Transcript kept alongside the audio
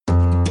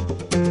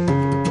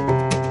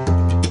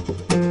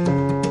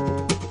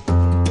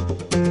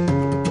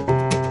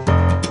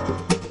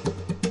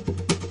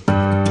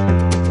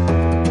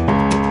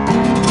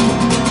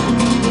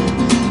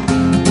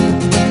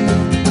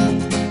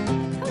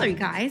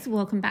guys.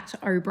 Welcome back to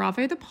Oh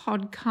Bravo, the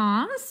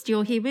podcast.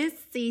 You're here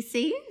with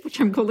Cece, which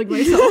I'm calling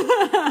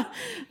myself.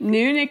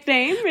 New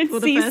nickname. It's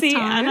Cece,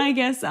 and I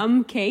guess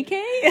I'm KK.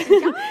 Yes.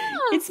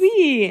 It's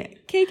me,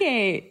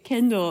 KK,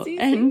 Kendall, Cece.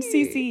 and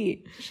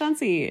Cece,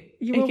 Shanti,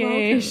 You are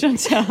aka welcome.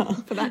 Chantal.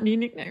 For that new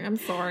nickname. I'm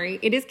sorry.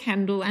 It is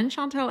Kendall and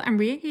Chantal, and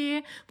we're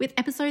here with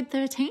episode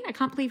 13. I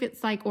can't believe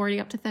it's like already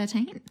up to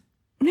 13.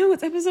 No,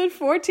 it's episode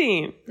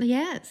 14.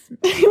 Yes.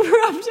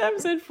 We're up to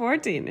episode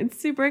 14.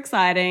 It's super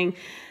exciting.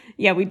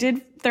 Yeah, we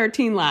did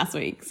 13 last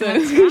week.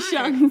 So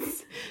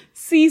Shans,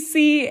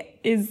 Cece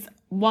is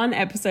one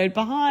episode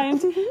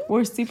behind.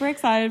 We're super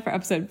excited for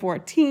episode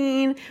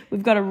 14.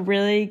 We've got a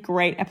really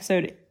great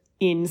episode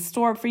in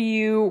store for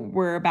you.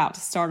 We're about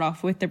to start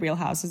off with the Real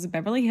Houses of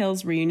Beverly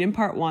Hills reunion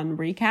part 1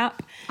 recap.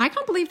 I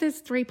can't believe there's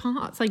 3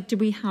 parts. Like, do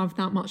we have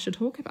that much to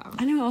talk about?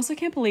 I know. I also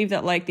can't believe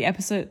that like the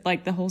episode,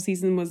 like the whole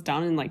season was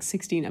done in like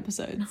 16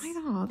 episodes.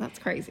 Oh, that's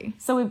crazy.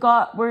 So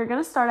we're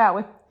going to start out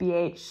with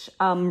BH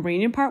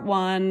reunion part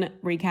 1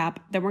 recap.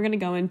 Then we're going to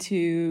go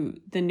into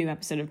the new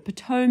episode of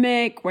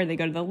Potomac where they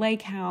go to the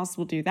lake house.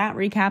 We'll do that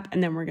recap.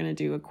 And then we're going to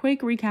do a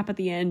quick recap at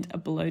the end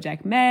of Below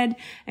Deck Med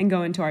and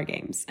go into our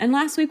games. And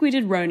last week we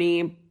did Roni.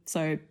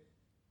 So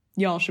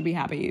y'all should be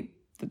happy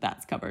that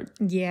that's covered.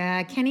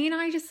 Yeah, Kenny and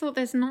I just thought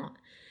there's not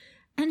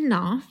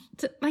enough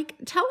to, like,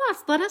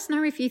 let us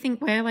know if you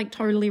think we're like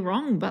totally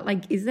wrong, but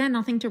like, is there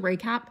nothing to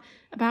recap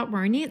about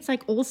Roni? It's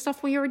like all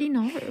stuff we already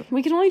know.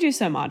 We can only do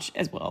so much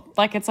as well.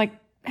 Like, it's like,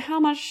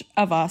 how much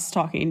of us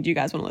talking do you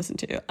guys want to listen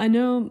to? I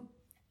know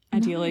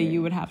ideally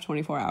you would have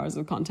 24 hours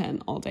of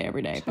content all day,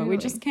 every day, but we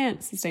just can't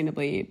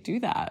sustainably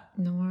do that.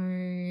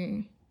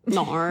 No.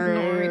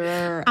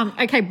 No.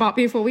 Okay, but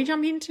before we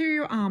jump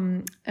into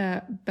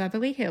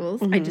Beverly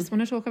Hills, I just want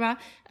to talk about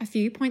a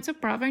few points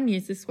of Bravo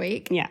news this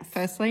week. Yes.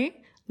 Firstly,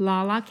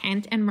 Lala,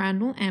 Kent, and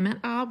Randall Emmett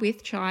are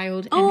with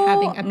child and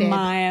having a baby. Oh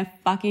my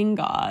fucking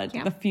God.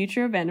 Yeah. The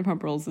future of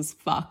Vanderpump Rules is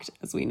fucked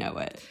as we know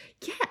it.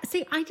 Yeah,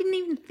 see, I didn't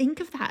even think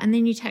of that. And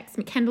then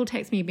Kendall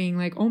texts me being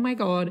like, oh my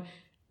God,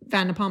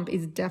 Vanderpump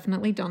is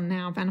definitely done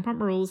now.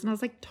 Vanderpump Rules. And I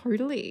was like,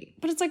 totally.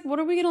 But it's like, what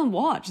are we going to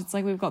watch? It's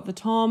like, we've got the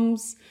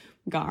Toms,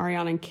 we've got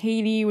Ariana and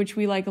Katie, which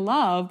we like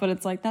love, but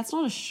it's like, that's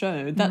not a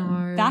show.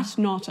 That's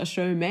not a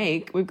show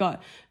make. We've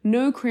got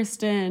no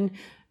Kristen,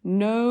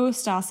 no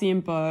Stassi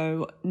and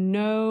Bo,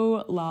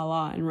 no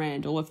Lala and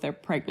Randall if they're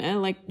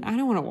pregnant. Like, I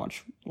don't want to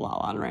watch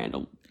Lala and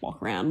Randall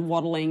walk around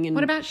waddling. And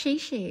What about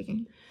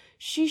Shishi?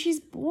 Shishi's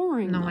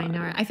boring. No, though. I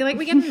know. I feel like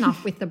we get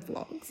enough with the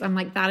vlogs. I'm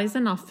like, that is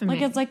enough for me.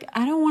 Like, it's like,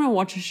 I don't want to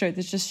watch a show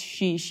that's just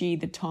Shishi,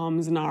 the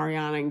Toms, and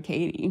Ariana and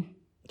Katie.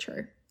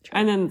 True.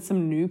 And then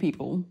some new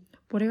people.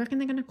 What do you reckon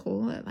they're going to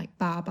call it? Like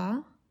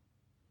Baba?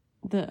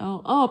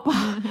 Lala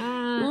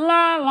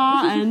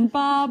and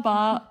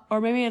Baba. Or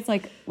maybe it's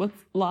like,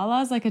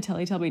 Lala's like a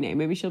Teletubby name.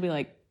 Maybe she'll be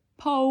like,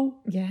 Po.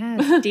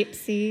 Yes,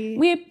 Dipsy.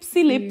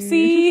 Whipsy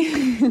Lipsy.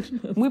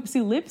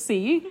 Whipsy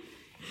Lipsy.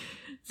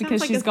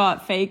 Because like she's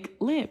got fake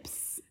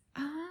lips.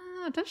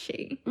 Ah, does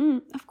she?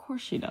 Of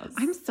course she does.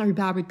 I'm so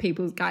bad with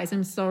people, guys.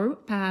 I'm so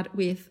bad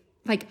with,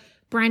 like,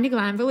 Brandy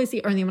Glanville is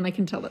the only one I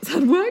can tell that's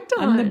had work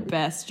done. I'm the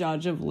best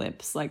judge of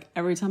lips. Like,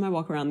 every time I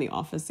walk around the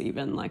office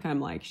even, like,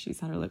 I'm like, she's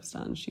had her lips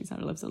done. She's had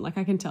her lips done. Like,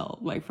 I can tell,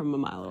 like, from a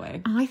mile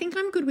away. I think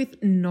I'm good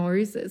with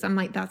noses. I'm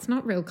like, that's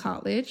not real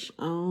cartilage.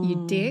 Oh.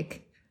 You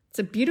dick. It's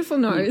a beautiful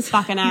nose.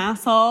 Fucking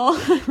asshole.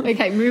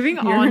 Okay, moving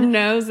Your on.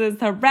 nose is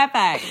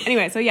horrific.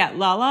 Anyway, so yeah,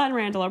 Lala and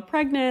Randall are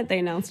pregnant. They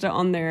announced it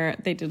on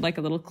they did like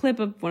a little clip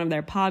of one of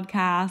their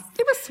podcasts.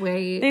 It was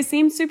sweet. They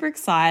seem super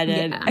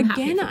excited. Yeah, I'm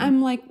happy Again, for them.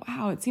 I'm like,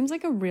 wow, it seems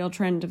like a real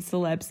trend of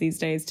celebs these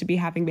days to be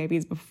having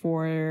babies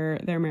before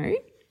they're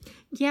married.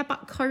 Yeah,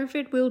 but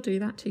COVID will do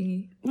that to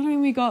you. I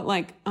mean, we got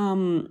like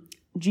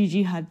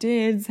Gigi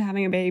Hadid's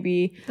having a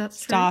baby.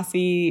 That's true.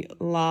 Stassi,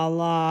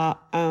 Lala,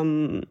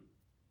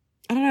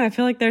 I don't know. I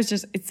feel like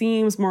it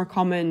seems more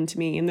common to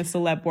me in the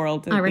celeb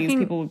world that these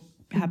people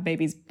have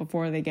babies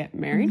before they get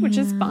married, which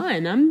is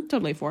fine. I'm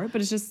totally for it,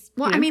 but it's just...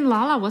 Well, I mean,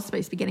 Lala was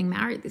supposed to be getting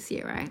married this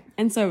year, right?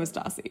 And so was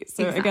Stassi.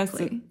 So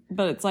Exactly. I guess...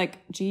 but it's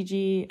like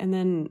Gigi and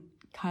then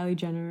Kylie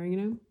Jenner, you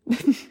know?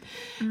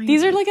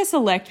 These are like a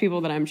select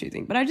people that I'm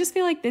choosing. But I just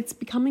feel like it's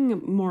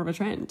becoming more of a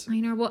trend. I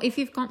know. Well, if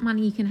you've got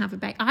money, you can have a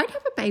baby. I'd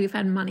have a baby if I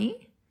had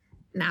money.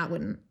 Nah, I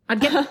wouldn't. I'd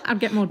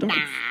get more dogs.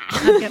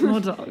 I'd get more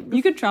dogs.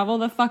 You could travel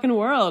the fucking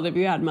world if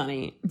you had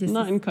money.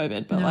 Not in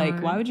COVID, but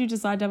like, why would you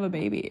decide to have a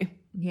baby?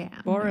 Yeah.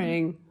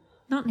 Boring.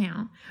 Not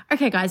now.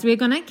 Okay, guys, we're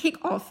going to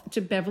kick off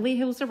to Beverly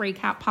Hills, to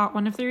recap part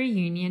 1 of the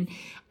reunion.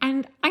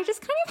 And I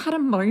just kind of had a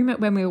moment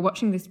when we were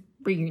watching this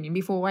reunion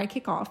before I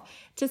kick off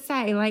to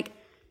say, like,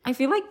 I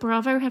feel like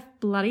Bravo have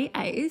bloody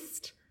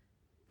aced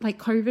like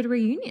COVID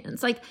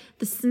reunions, like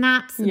the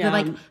snaps,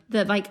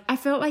 I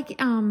felt like,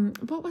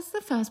 what was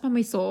the first one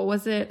we saw?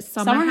 Was it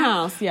Summer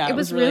House? Yeah, it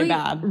was really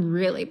bad.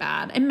 Really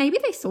bad. And maybe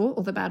they saw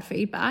all the bad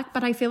feedback,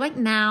 but I feel like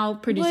now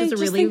producers I are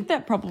really... think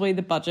that probably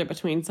the budget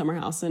between Summer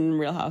House and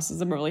Real Houses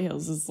of Beverly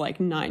Hills is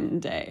like night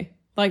and day.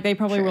 Like they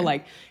probably were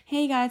like,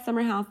 hey guys,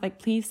 Summer House, like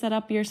please set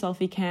up your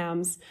selfie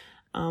cams,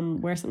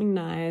 wear something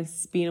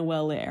nice, be in a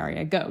well-lit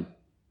area, go.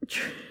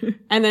 True.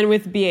 And then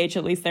with BH,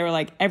 at least they were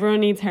like,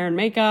 everyone needs hair and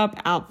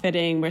makeup,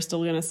 outfitting. We're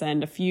still going to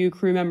send a few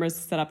crew members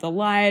to set up the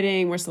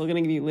lighting. We're still going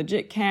to give you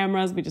legit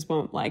cameras. We just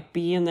won't like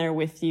be in there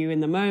with you in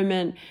the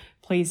moment.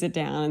 Please sit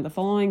down in the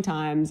following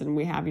times and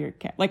we have your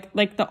like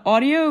the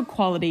audio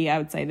quality. I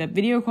would say the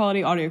video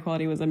quality, audio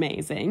quality was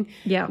amazing.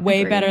 Yeah,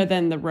 way agreed. better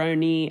than the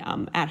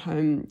RHONY at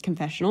home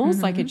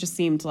confessionals. Like it just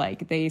seemed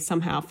like they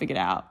somehow figured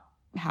out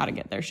how to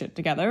get their shit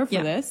together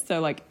for this. So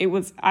like it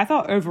was, I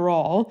thought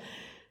overall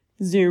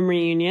Zoom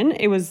reunion,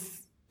 it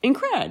was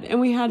incredible. And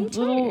we had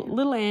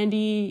little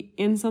Andy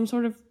in some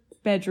sort of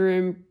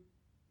bedroom,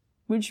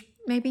 which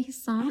maybe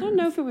his son. I don't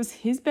know if it was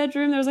his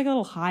bedroom. There was like a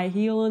little high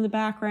heel in the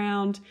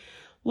background,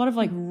 a lot of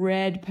like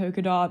red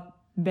polka dot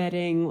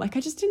bedding. Like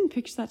I just didn't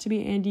picture that to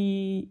be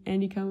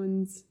Andy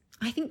Cohen's.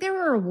 I think there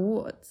were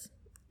awards.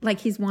 Like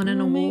he's won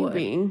an award.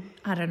 Maybe.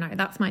 I don't know.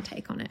 That's my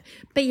take on it.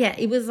 But yeah,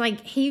 it was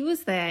like he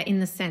was there in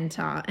the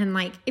center and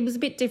like it was a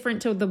bit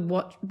different to the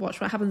Watch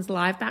What Happens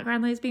Live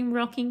background that he's been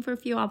rocking for a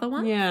few other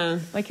ones. Yeah,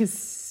 like his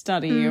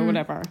study or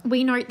whatever.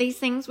 We note these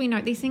things. We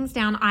note these things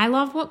down. I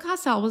love what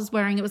Garcelle was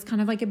wearing. It was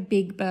kind of like a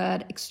Big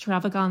Bird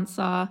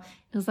extravaganza.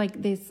 It was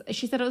like this.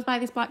 She said it was by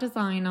this black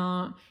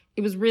designer.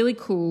 It was really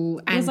cool.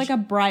 It was like a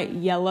bright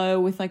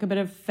yellow with like a bit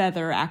of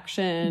feather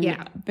action.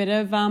 Yeah. A bit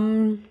of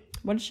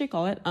what did she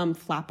call it?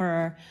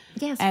 Flapper.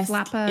 Yes,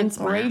 flapper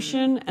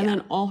inspiration. glam. And then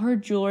all her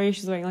jewelry,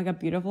 she's wearing like a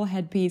beautiful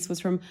headpiece, was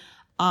from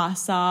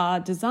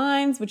Asa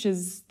Designs, which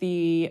is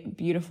the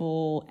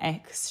beautiful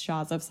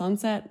ex-Shahs of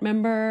Sunset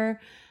member.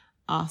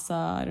 Asa,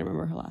 I don't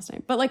remember her last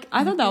name. But like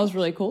I thought that was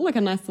really cool. Like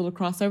a nice little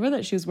crossover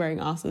that she was wearing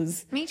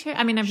Asa's. Me too.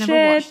 I mean, I've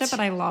never watched it, but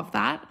I love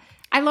that.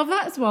 I love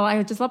that as well.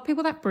 I just love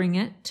people that bring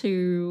it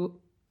to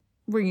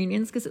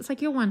reunions because it's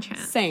like your one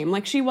chance. Same.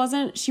 Like she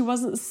wasn't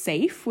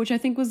safe, which I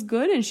think was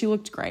good, and she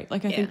looked great.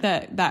 Like I think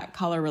that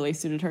color really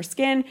suited her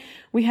skin.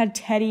 We had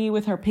Teddy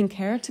with her pink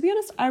hair. To be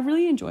honest, I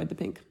really enjoyed the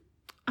pink.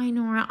 I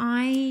know,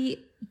 I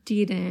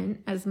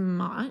didn't as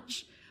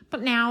much,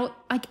 but now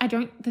like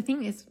the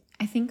thing is,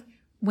 I think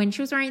when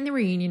she was wearing the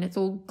reunion, it's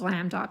all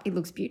glammed up. It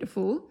looks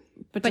beautiful.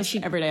 But just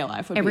everyday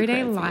life would be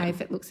everyday great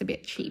life, it looks a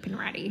bit cheap and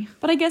ratty.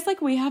 But I guess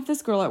like we have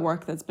this girl at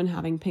work that's been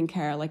having pink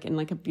hair, like in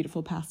like a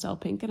beautiful pastel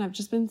pink, and I've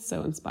just been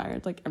so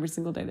inspired like every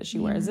single day that she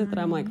wears it that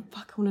I'm like,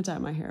 fuck, I want to dye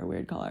my hair a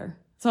weird color.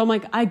 So I'm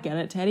like, I get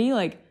it, Teddy.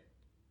 Like,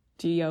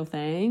 do your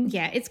thing.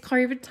 Yeah, it's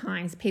COVID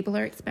times. People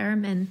are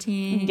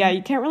experimenting. Yeah,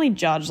 you can't really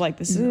judge. Like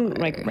this isn't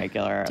like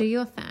regular. Do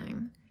your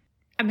thing.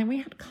 And then we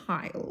had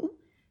Kyle,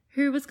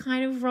 who was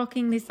kind of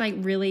rocking this like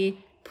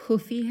really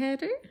puffy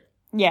hairdo.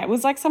 Yeah, it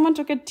was like someone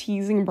took a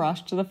teasing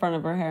brush to the front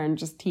of her hair and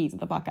just teased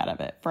the fuck out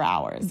of it for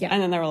hours. Yeah.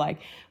 And then they were like,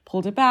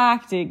 pulled it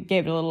back, gave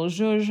it a little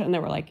zhuzh, and they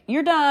were like,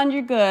 you're done,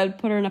 you're good.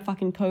 Put her in a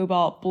fucking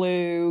cobalt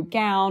blue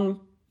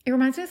gown. It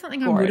reminds me of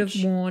something I would have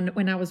worn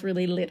when I was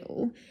really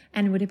little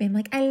and would have been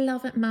like, I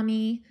love it,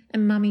 Mummy.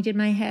 And Mummy did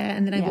my hair.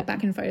 And then I look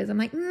back in photos. I'm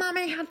like,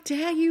 Mummy, how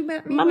dare you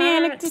make me Mummy,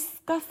 wear I look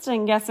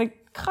disgusting. Yeah, so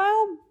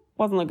Kyle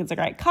wasn't looking so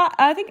great.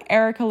 I think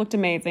Erica looked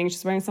amazing.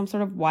 She's wearing some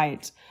sort of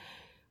white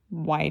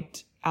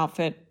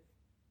outfit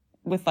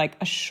with like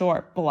a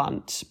short,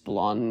 blunt,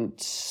 blonde,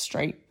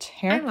 straight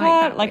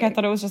haircut. I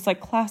thought it was just like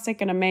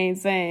classic and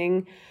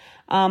amazing.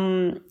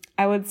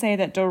 I would say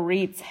that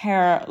Dorit's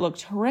hair looked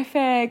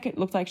terrific. It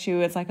looked like she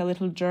was like a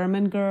little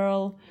German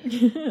girl.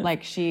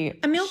 Like a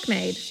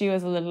milkmaid. She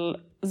was a little,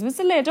 it was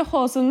a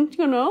lederhosen,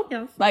 you know?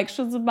 Yes. Like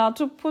she was about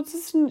to put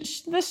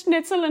the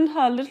schnitzel in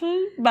her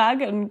little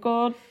bag and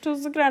go to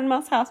the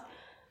grandma's house.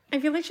 I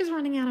feel like she's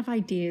running out of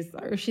ideas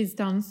though. She's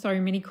done so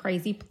many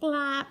crazy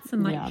plaits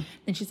and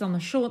then she's on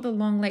the short, the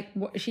long, like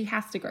she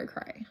has to go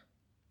cray.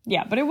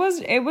 Yeah, but it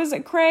was a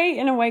cray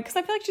in a way because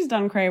I feel like she's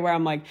done cray where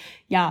I'm like,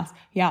 yes,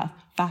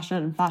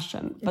 fashion.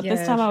 But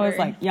this time I was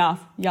like, yes,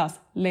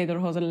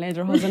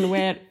 lederhosen,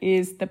 where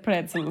is the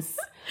pretzels?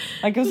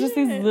 Like it was just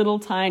these little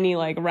tiny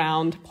like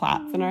round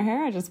plaits in her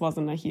hair. I just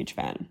wasn't a huge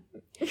fan.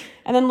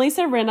 And then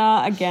Lisa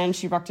Rinna, again,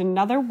 she rocked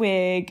another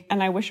wig,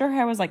 and I wish her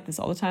hair was like this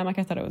all the time. Like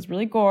I thought it was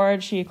really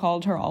gorge. She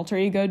called her alter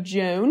ego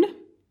Joan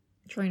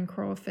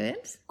Crawford.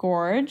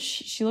 Gorge.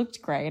 She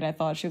looked great. I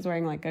thought she was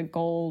wearing like a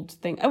gold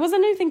thing. It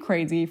wasn't anything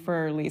crazy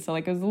for Lisa.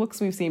 Like it was the looks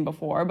we've seen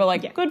before, but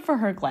like good for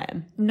her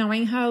glam.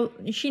 Knowing how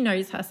she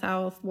knows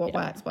herself, what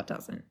works, what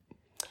doesn't.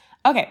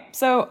 Okay,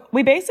 so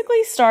we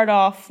basically start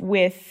off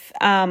with,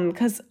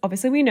 because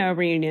obviously we know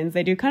reunions,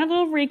 they do kind of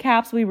little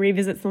recaps. We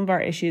revisit some of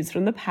our issues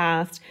from the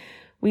past.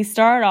 We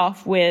start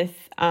off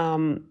with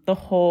the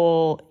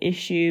whole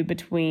issue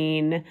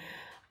between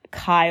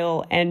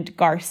Kyle and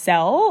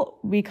Garcelle.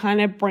 We kind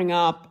of bring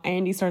up,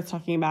 Andy starts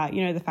talking about,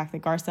 the fact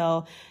that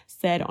Garcelle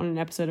said on an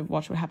episode of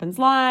Watch What Happens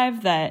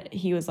Live that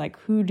he was like,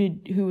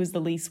 who was the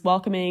least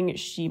welcoming?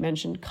 She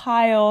mentioned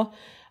Kyle.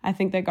 I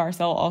think that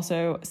Garcelle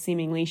also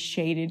seemingly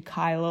shaded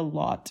Kyle a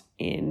lot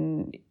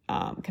in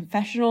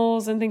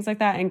confessionals and things like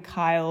that. And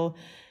Kyle,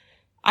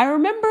 I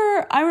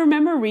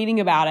remember reading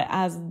about it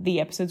as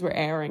the episodes were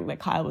airing, that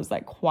Kyle was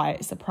like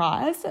quite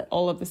surprised that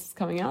all of this is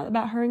coming out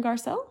about her and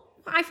Garcelle.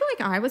 I feel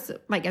like I was,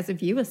 like, as a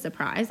viewer,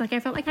 surprised. Like, I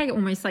felt like I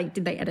almost, like,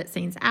 did they edit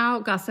scenes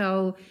out?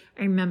 Garcelle,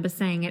 I remember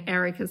saying at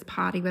Erica's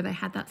party where they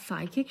had that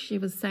sidekick, she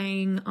was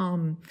saying,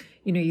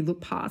 you know, you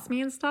look past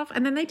me and stuff.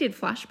 And then they did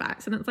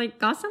flashbacks. And it's like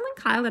Garcelle and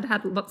Kyle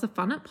had lots of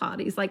fun at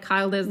parties. Like,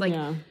 Kyle, there's, like,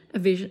 a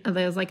vision,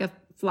 there's, like, a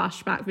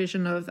flashback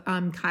vision of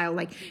Kyle,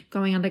 like,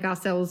 going under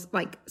Garcelle's,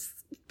 like,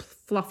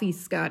 fluffy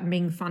skirt and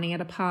being funny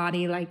at a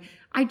party. Like,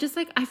 I just,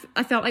 like,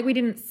 I felt like we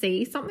didn't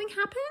see something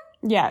happen.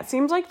 Yeah, it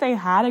seems like they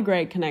had a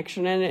great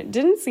connection, and it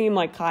didn't seem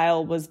like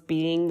Kyle was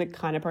being the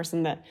kind of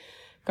person that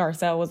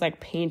Garcelle was, like,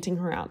 painting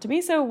her out to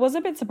be. So it was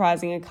a bit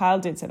surprising, and Kyle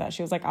did say that.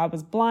 She was like, I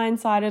was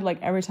blindsided. Like,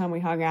 every time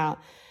we hung out,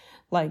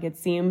 like, it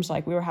seemed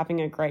like we were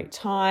having a great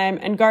time.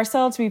 And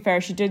Garcelle, to be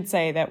fair, she did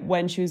say that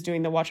when she was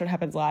doing the Watch What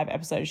Happens Live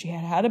episode, she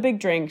had a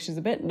big drink. She was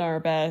a bit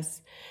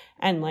nervous.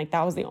 And, like,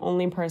 that was the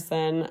only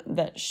person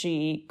that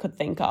she could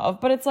think of.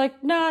 But it's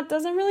like, nah, it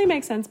doesn't really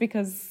make sense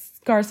because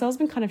Garcelle's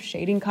been kind of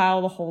shading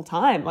Kyle the whole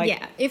time. Like,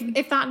 yeah,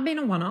 if that had been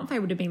a one-off, I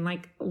would have been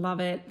like, love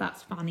it,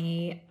 that's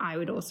funny. I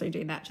would also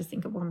do that, just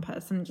think of one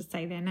person and just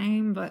say their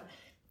name. But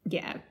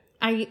yeah,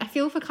 I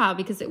feel for Kyle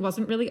because it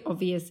wasn't really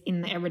obvious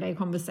in the everyday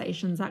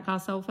conversations that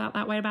Garcelle felt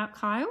that way about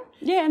Kyle.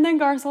 Yeah, and then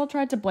Garcelle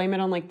tried to blame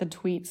it on, like, the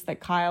tweets that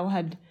Kyle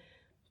had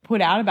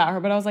put out about her.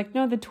 But I was like,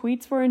 no, the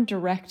tweets were in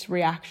direct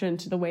reaction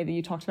to the way that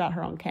you talked about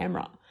her on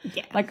camera.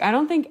 Yeah. Like, I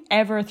don't think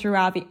ever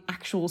throughout the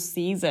actual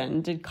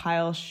season did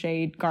Kyle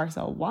shade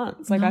Garcelle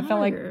once. Like, I felt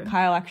like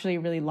Kyle actually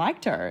really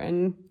liked her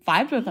and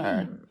vibed with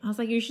her. I was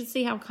like, you should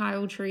see how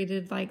Kyle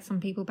treated, like, some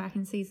people back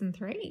in season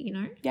 3, you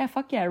know? Yeah,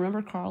 fuck yeah.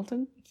 Remember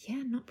Carlton?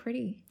 Yeah, not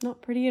pretty.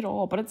 Not pretty at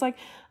all. But it's like,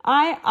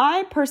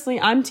 I personally,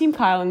 I'm team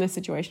Kyle in this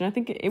situation. I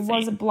think it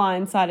was a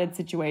blindsided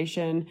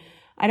situation.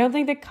 I don't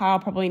think that Kyle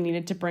probably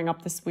needed to bring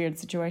up this weird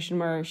situation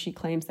where she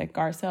claims that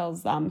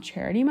Garcelle's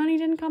charity money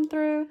didn't come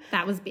through.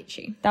 That was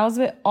bitchy. That was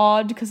a bit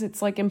odd because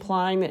it's, like,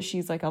 implying that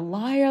she's, like, a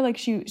liar. Like,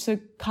 so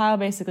Kyle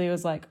basically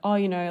was like, oh,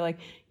 you know, like,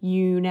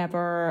 you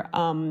never,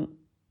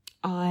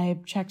 I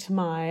checked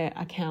my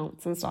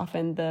accounts and stuff,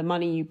 and the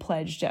money you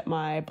pledged at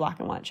my black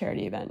and white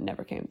charity event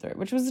never came through,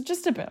 which was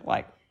just a bit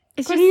like,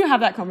 couldn't you have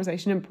that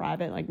conversation in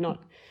private? Like,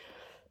 not...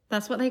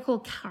 That's what they call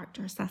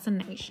character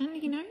assassination,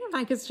 you know?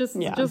 Like, it's just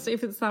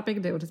if it's that big a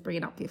deal, just bring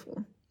it up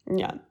before.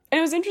 Yeah. And it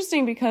was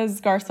interesting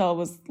because Garcelle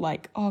was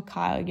like, oh,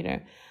 Kyle, you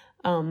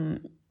know,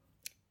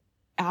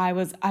 I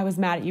was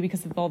mad at you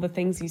because of all the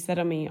things you said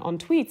on me on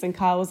tweets. And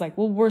Kyle was like,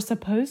 well, we're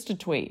supposed to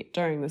tweet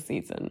during the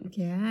season.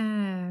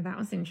 Yeah, that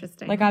was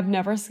interesting. Like, I've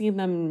never seen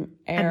them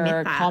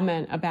air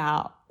comment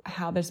about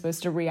how they're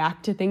supposed to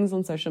react to things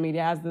on social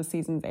media as the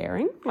season's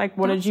airing. Like,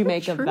 what did you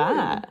make of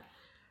that?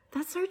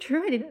 That's so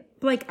true.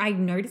 I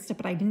noticed it,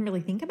 but I didn't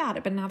really think about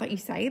it. But now that you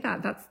say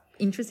that, that's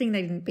interesting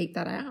they didn't beat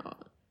that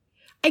out.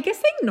 I guess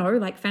they know,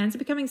 like, fans are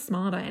becoming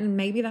smarter, and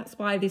maybe that's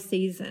why this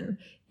season,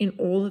 in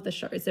all of the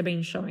shows, they've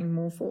been showing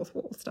more fourth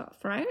wall stuff,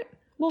 right?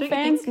 Well,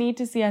 fans need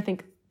to see, I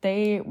think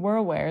they were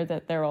aware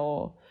that they're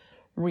all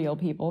real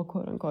people,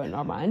 quote unquote, in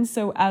our minds.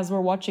 So as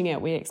we're watching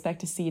it, we expect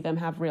to see them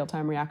have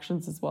real-time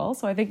reactions as well.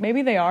 So I think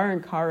maybe they are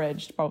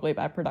encouraged, probably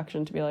by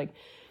production, to be like,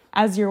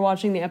 as you're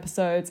watching the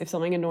episodes, if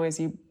something annoys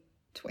you,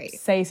 tweet,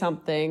 say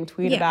something,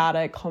 tweet about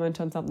it,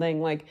 comment on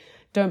something. Like,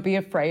 don't be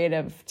afraid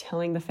of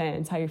telling the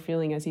fans how you're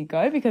feeling as you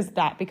go, because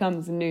that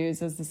becomes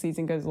news as the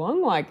season goes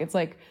along. Like, it's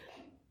like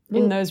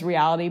in those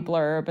reality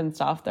blurb and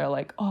stuff, they're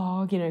like,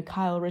 oh, you know,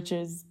 Kyle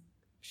Richards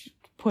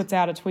puts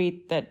out a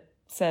tweet that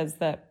says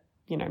that,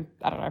 you know,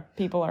 I don't know,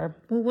 people are...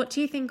 Well, what do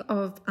you think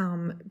of,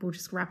 we'll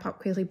just wrap up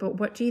quickly, but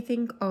what do you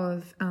think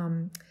of,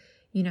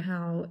 you know,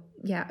 how,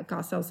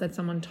 Garcelle said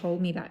someone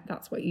told me that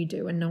that's what you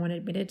do and no one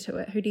admitted to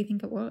it. Who do you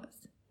think it was?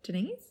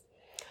 Denise?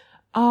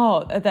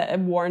 Oh, that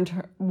warned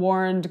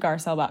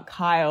Garcelle about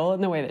Kyle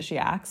and the way that she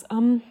acts.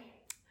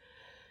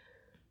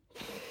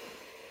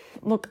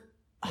 Look,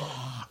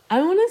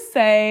 I want to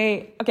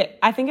say, okay,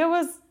 I think it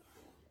was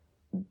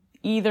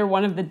either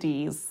one of the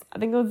D's. I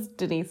think it was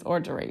Denise or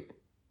Dorit.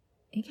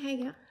 Okay,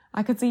 yeah.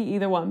 I could see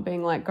either one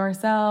being like,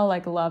 Garcelle,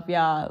 like, love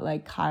ya,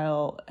 like,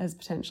 Kyle is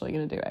potentially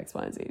going to do X,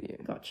 Y, and Z to you.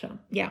 Gotcha.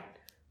 Yeah.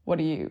 Who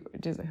do you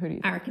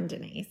think? I reckon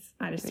Denise.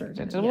 I just sort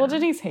of, well,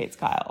 Denise hates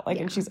Kyle, like,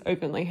 and she's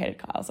openly hated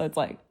Kyle, so it's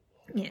like,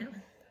 yeah.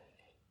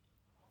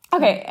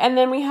 Okay, and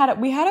then we had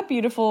a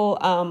beautiful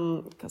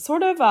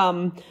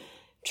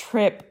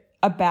trip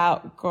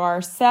about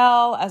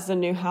Garcelle as the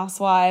new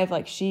housewife.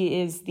 Like,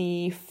 she is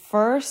the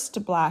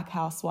first Black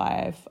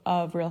housewife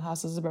of Real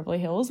Housewives of Beverly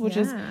Hills, which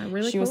is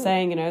really she was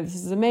saying, you know, this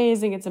is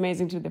amazing. It's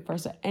amazing to be the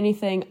first at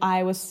anything.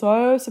 I was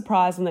so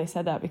surprised when they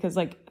said that, because,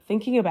 like,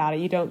 thinking about it,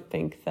 you don't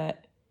think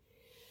that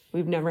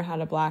we've never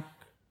had a Black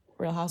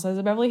Real Housewives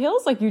of Beverly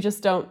Hills. Like, you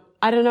just don't.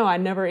 I don't know. I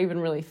never even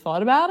really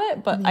thought about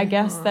it, but I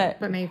guess that...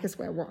 But maybe because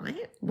we're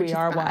white. We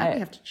are white. We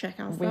have to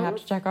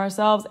check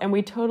ourselves. And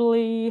we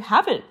totally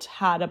haven't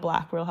had a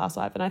Black Real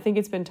Housewife. And I think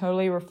it's been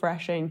totally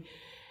refreshing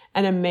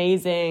and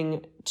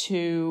amazing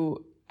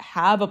to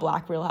have a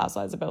Black Real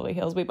Housewives of Beverly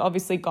Hills. We've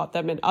obviously got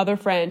them in other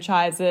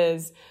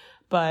franchises,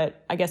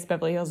 but I guess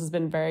Beverly Hills has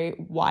been very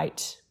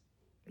white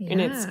in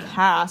its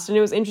cast. And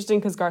it was interesting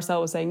because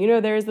Garcelle was saying,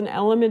 there's an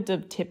element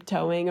of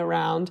tiptoeing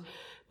around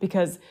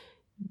because,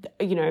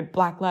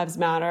 Black Lives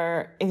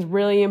Matter is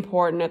really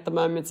important at the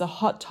moment. It's a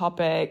hot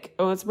topic.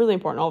 Well, it's really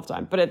important all the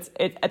time, but it's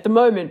at the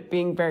moment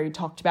being very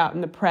talked about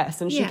in the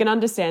press. And she can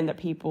understand that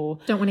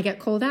people don't want to get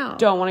called out.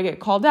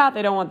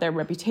 They don't want their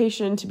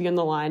reputation to be on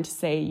the line to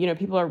say,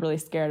 people are really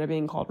scared of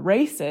being called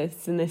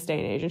racists in this day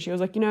and age. And she was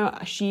like,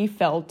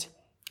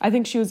 I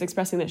think she was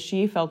expressing that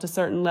she felt a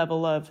certain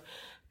level of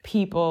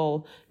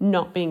people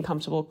not being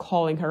comfortable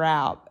calling her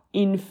out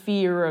in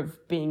fear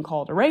of being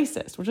called a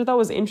racist, which I thought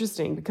was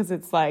interesting because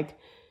it's like,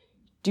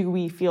 do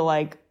we feel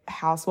like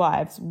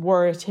housewives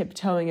were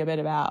tiptoeing a bit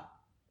about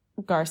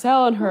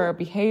Garcelle and her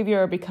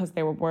behavior because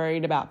they were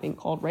worried about being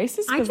called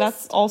racist? Because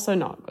that's also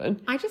not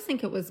good. I just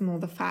think it was more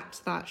the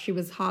fact that she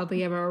was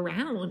hardly ever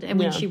around. And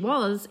when she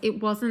was,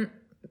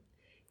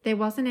 there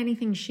wasn't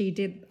anything she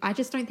did. I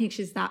just don't think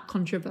she's that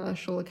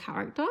controversial a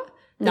character.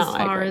 As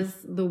far as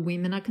the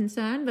women are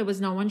concerned, there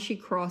was no one she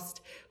crossed.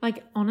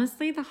 Like,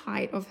 honestly, the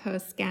height of her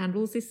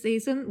scandals this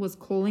season was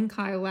calling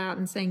Kyle out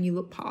and saying, you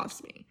look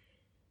past me.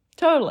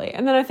 Totally.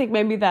 And then I think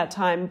maybe that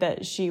time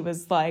that she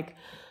was like,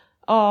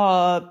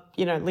 oh,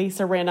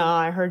 Lisa Rinna,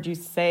 I heard you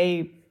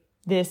say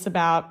this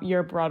about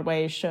your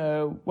Broadway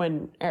show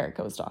when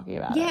Erica was talking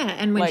about it. Yeah,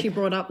 and when she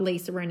brought up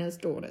Lisa Rinna's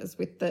daughters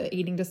with the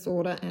eating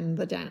disorder and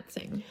the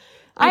dancing.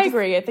 I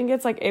agree. I think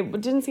it's like, it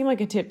didn't seem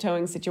like a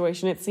tiptoeing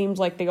situation. It seemed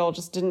like they all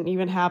just didn't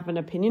even have an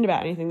opinion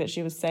about anything that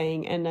she was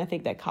saying. And I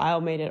think that Kyle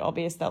made it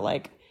obvious that,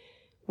 like,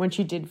 when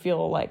she did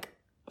feel, like,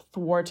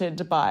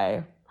 thwarted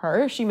by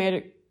her, she made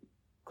it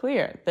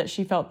clear that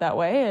she felt that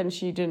way and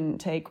she didn't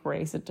take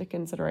race into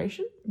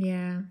consideration.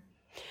 Yeah.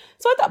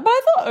 So I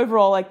thought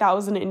overall, like, that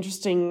was an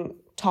interesting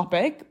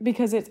topic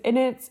because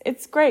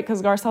it's great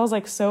because Garcelle's,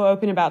 like, so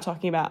open about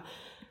talking about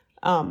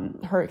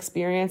her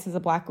experience as a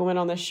Black woman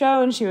on the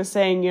show. And she was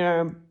saying,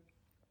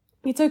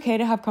 it's okay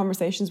to have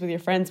conversations with your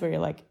friends where you're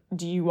like,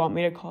 do you want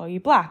me to call you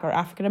Black or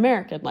African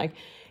American? Like,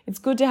 it's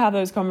good to have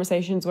those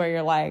conversations where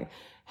you're like,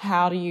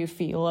 how do you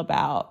feel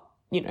about,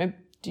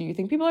 do you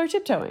think people are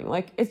tiptoeing?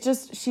 Like, it's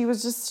just,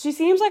 she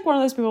seems like one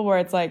of those people where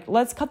it's like,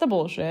 let's cut the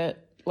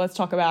bullshit. Let's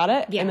talk about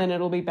it. Yeah. And then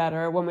it'll be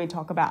better when we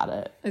talk about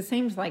it. It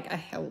seems like a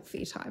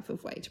healthy type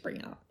of way to bring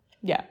it up.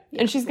 Yeah.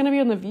 And she's going to be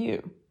on The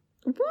View.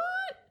 What?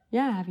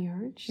 Yeah, have you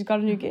heard? She's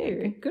got a new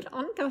gig. Good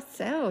on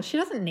Garcelle. She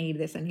doesn't need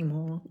this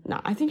anymore. No,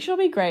 I think she'll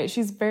be great.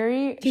 She's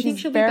very, Do you think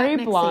she'll very be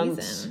back blunt.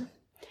 next season?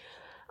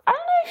 I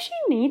don't know if she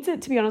needs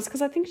it, to be honest,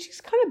 because I think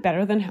she's kind of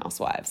better than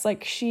Housewives.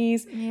 Like,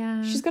 she's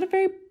got a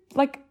very,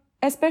 like,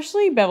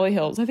 especially Beverly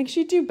Hills. I think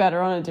she'd do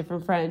better on a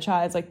different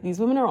franchise. Like, these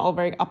women are all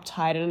very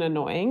uptight and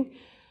annoying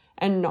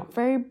and not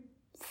very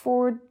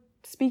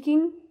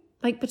forward-speaking.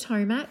 Like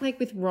Potomac, like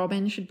with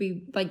Robin, should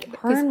be like...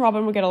 Her and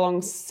Robin would get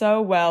along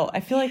so well. I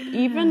feel like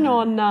even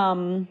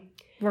on...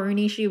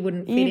 Roni, she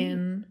wouldn't fit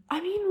in. I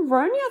mean,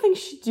 Roni, I think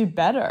she'd do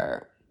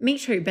better. Me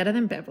too, better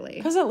than Beverly.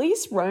 Because at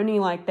least Roni,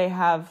 like,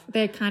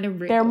 they're kind of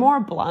real. They're more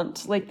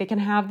blunt. Like, they can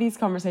have these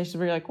conversations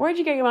where you're like, where'd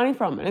you get your money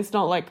from? And it's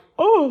not like,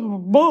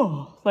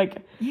 oh, like...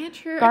 Yeah,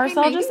 true.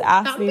 Garcelle just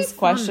asks these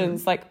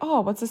questions like,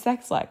 oh, what's the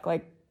sex like?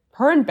 Like,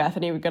 her and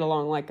Bethany would get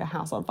along like a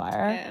house on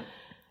fire. Yeah.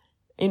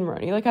 In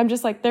Roni. Like, I'm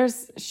just like,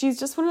 she's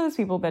just one of those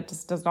people that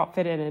just does not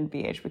fit in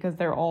BH because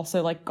they're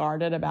also, like,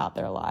 guarded about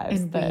their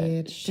lives and that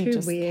weird. she Too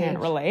just weird. can't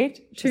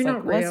relate. Too She's not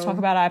like, real. let's talk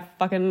about I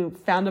fucking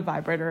found a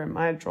vibrator in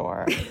my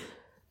drawer.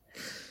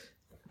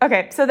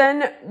 Okay, so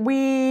then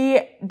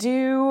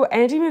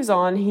Andy moves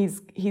on.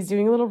 He's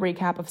doing a little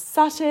recap of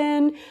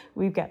Sutton.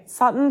 We've got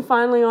Sutton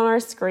finally on our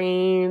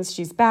screens.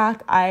 She's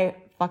back. I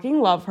fucking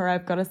love her,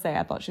 I've got to say.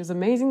 I thought she was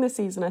amazing this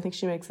season. I think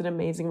she makes an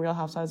amazing Real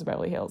Housewives of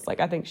Beverly Hills.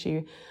 Like,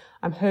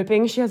 I'm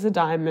hoping she has a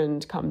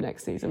diamond come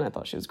next season. I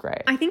thought she was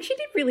great. I think she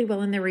did really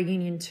well in the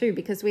reunion too,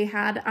 because we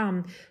had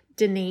Sutton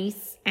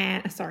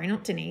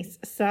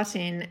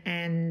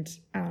and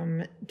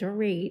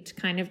Dorit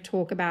kind of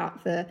talk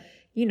about the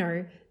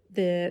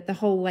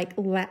whole, like,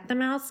 let the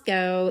mouse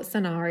go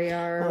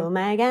scenario. Oh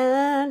my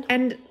God.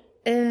 And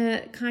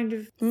kind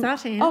of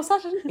Sutton. Oh,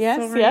 Sutton.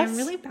 Yes, Sorry, yes. I'm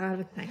really bad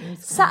with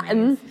names.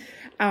 Sutton.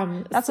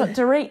 That's what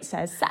Dorit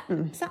says.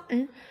 Sutton.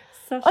 Sutton.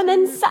 And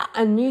then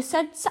Sutton, you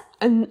said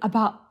Sutton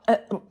about...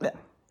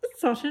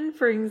 Sutton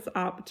brings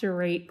up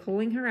Dorit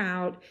calling her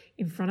out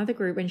in front of the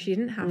group when she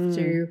didn't have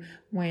to,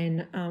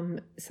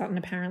 when Sutton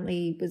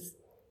apparently was,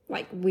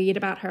 like, weird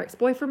about her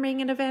ex-boyfriend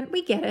being at an event.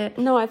 We get it.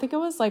 No, I think it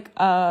was, like,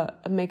 a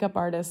makeup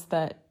artist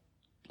that,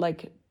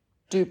 like,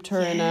 duped her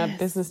in a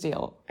business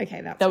deal.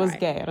 Okay, that was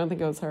gay. I don't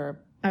think it was her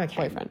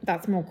boyfriend.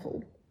 That's more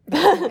cool.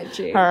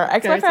 Her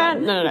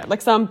ex-boyfriend? No.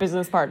 Like, some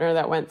business partner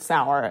that went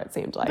sour, it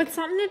seemed like. But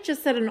Sutton had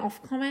just said an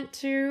off comment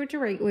to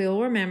Dorit. We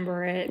all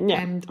remember it. Yeah,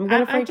 and I'm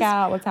going to freak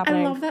out. What's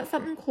happening? I love that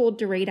Sutton called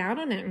Dorit out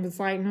on it and was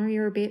like, no,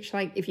 you're a bitch.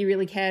 Like, if you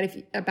really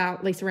cared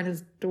about Lisa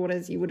Rinna's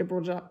daughters, you would have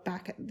brought it up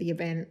back at the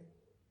event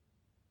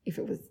if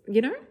it was,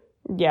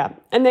 Yeah.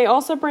 And they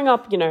also bring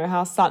up,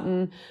 how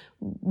Sutton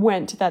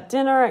went to that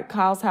dinner at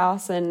Kyle's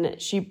house and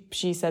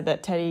she said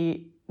that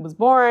Teddy was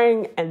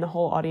boring and the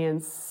whole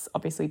audience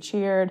obviously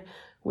cheered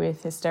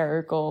with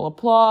hysterical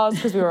applause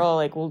because we were all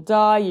like, well,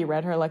 duh, you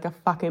read her like a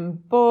fucking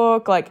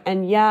book. Like,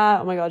 and yeah,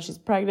 oh my God, she's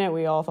pregnant.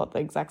 We all thought the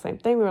exact same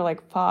thing. We were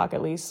like, fuck,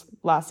 at least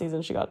last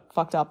season she got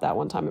fucked up that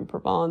one time in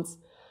Provence.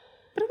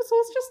 But it was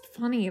also just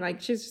funny. Like,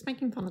 she was just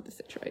making fun of the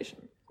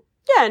situation.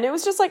 Yeah, and it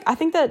was just like, I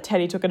think that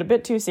Teddy took it a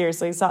bit too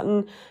seriously.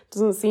 Sutton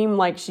doesn't seem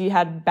like she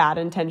had bad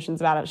intentions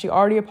about it. She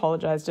already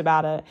apologized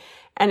about it.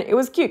 And it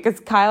was cute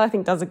because Kyle, I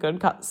think, does a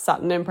good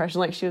Sutton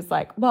impression. Like, she was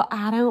like, well,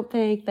 I don't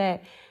think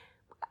that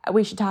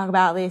we should talk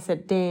about this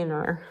at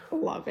dinner.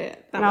 Love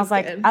it. And I was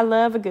like, I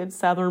love a good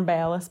Southern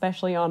belle,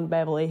 especially on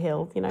Beverly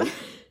Hills, you know?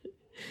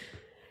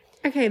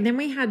 Okay, then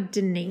we had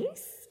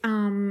Denise.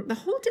 The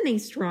whole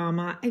Denise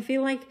drama, I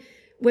feel like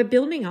we're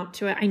building up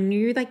to it. I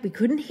knew like we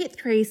couldn't hit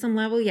threesome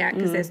level yet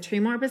because there's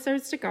 2 more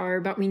episodes to go,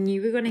 but we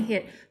knew we were going to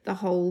hit the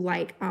whole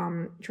like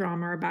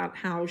drama about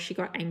how she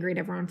got angry at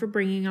everyone for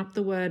bringing up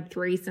the word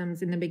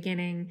threesomes in the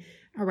beginning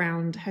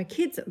around her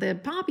kids at the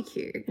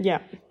barbecue. Yeah.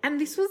 And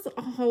this was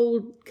a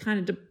whole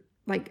kind of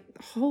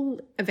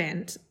whole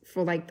event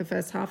for like the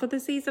first half of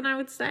the season, I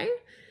would say.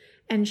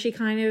 And she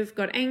kind of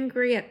got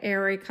angry at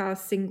Erica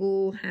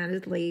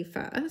single-handedly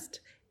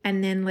first,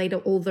 and then later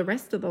all the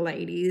rest of the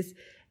ladies.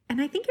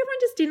 And I think everyone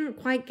just didn't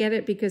quite get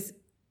it because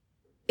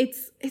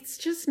it's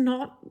just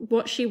not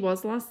what she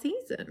was last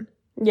season.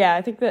 Yeah,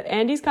 I think that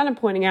Andy's kind of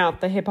pointing out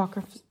the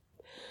hypocrisy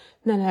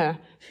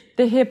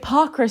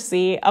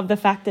of the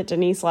fact that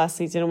Denise last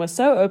season was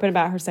so open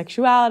about her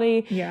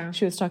sexuality. Yeah.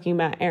 She was talking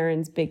about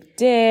Aaron's big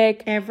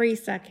dick. Every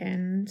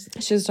second.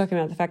 She was talking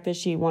about the fact that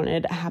she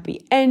wanted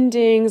happy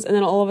endings. And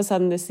then all of a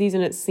sudden this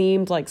season, it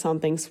seemed like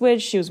something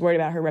switched. She was worried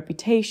about her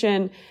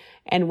reputation.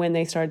 And when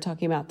they started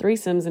talking about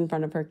threesomes in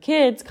front of her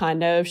kids,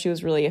 she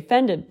was really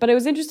offended. But it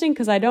was interesting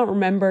because I don't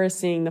remember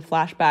seeing the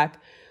flashback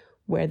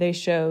where they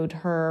showed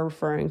her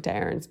referring to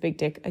Aaron's big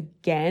dick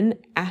again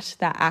at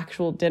that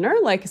actual dinner.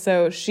 Like,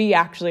 so she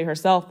actually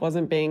herself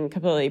wasn't being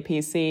completely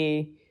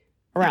PC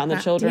around the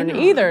children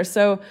either.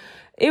 So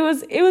it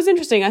was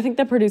interesting. I think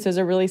the producers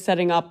are really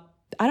setting up.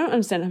 I don't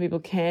understand how people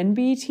can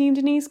be Team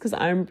Denise because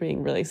I'm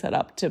being really set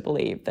up to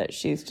believe that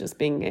she's just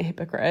being a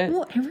hypocrite.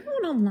 Well,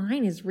 everyone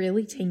online is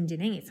really Team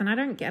Denise, and I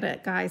don't get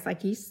it, guys.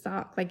 Like, you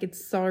suck. Like,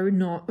 it's so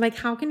not. Like,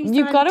 how can you?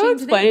 You've got to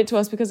explain it to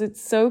us because it's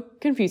so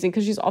confusing.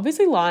 Because she's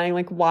obviously lying.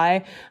 Like,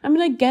 why? I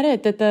mean, I get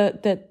it that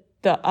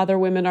the other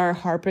women are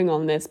harping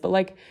on this, but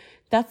like,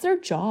 that's their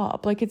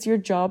job. Like, it's your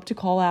job to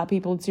call out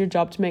people. It's your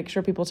job to make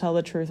sure people tell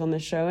the truth on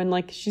this show. And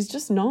like, she's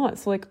just not.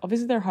 So like,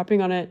 obviously they're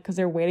harping on it because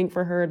they're waiting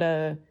for her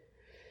to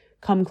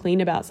come clean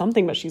about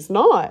something, but she's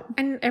not.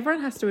 And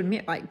everyone has to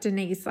admit, like,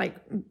 Denise, like,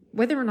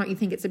 whether or not you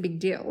think it's a big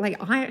deal, like,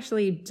 I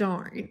actually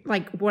don't,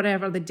 like,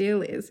 whatever the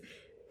deal is,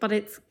 but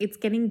it's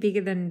getting bigger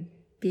than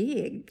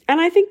big.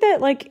 And I think that,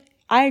 like,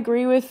 I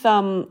agree with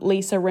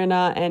Lisa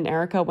Rinna and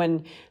Erica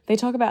when they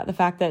talk about the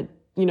fact that,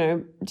 you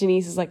know,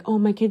 Denise is like, oh,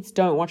 my kids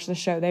don't watch the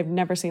show. They've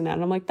never seen that.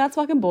 And I'm like, that's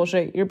fucking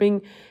bullshit.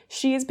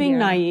 She is being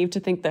naive to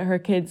think that her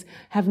kids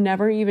have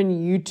never even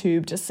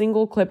YouTubed a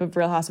single clip of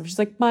Real Housewives. She's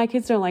like, my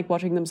kids don't like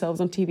watching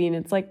themselves on TV. And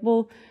it's like,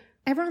 well,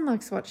 everyone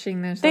likes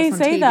watching themselves on TV.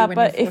 They say that,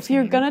 but if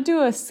you're going to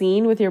do a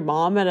scene with your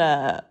mom at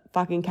a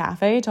fucking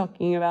cafe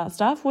talking about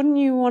stuff, wouldn't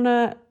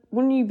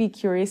you be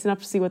curious enough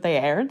to see what they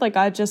aired? Like,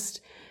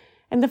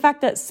 and the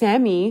fact that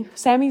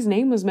Sammy's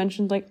name was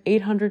mentioned like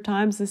 800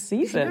 times this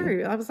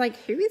season. I was like,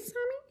 who is Sammy?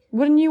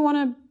 Wouldn't you want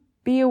to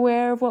be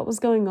aware of what was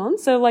going on?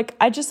 So like,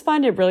 I just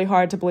find it really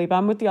hard to believe.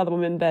 I'm with the other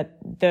women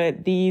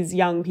that these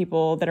young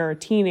people that are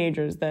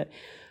teenagers that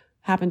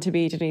happen to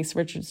be Denise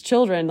Richards'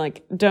 children,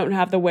 like, don't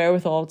have the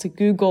wherewithal to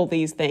Google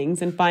these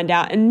things and find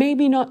out and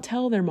maybe not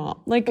tell their mom.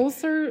 Like,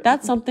 also,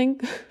 that's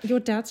something. Your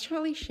dad's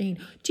Charlie Sheen.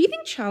 Do you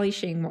think Charlie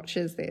Sheen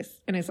watches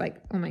this and is like,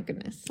 oh my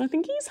goodness? I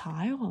think he's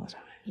high all the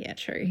time. Yeah,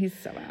 true. He's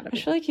so out of it.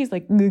 I feel like he's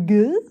like,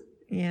 good.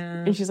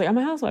 Yeah. And she's like, I'm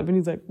a housewife. And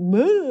he's like,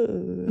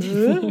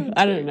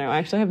 I don't know. I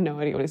actually have no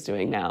idea what he's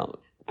doing now.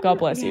 God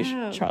bless you,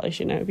 Charlie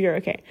Sheen. I hope you're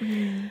okay.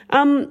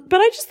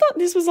 But I just thought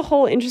this was a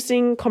whole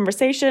interesting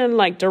conversation.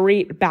 Like,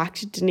 Dorit back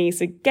to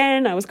Denise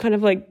again. I was kind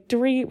of like,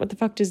 Dorit, what the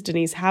fuck does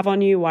Denise have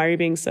on you? Why are you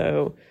being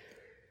so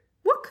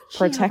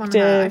protective? Have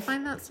on her? I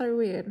find that so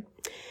weird.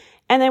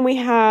 And then we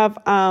have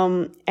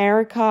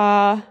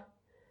Erica.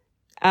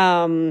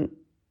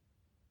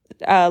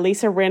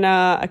 Lisa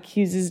Rinna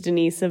accuses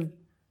Denise of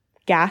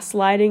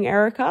gaslighting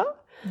Erica.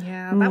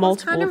 Yeah, that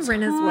was kind of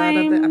Rinna's word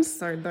of the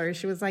episode, though.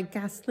 She was like,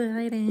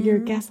 gaslighting. You're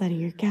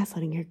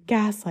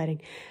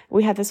gaslighting.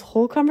 We had this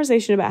whole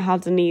conversation about how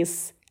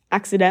Denise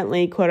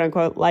accidentally, quote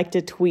unquote, liked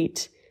a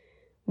tweet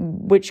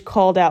which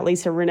called out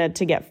Lisa Rinna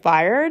to get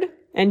fired.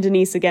 And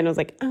Denise again was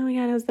like, oh my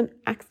God, it was an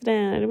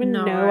accident. I didn't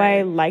know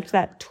I liked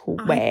that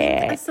tweet. I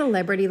think a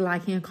celebrity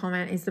liking a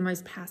comment is the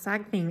most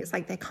passive thing. It's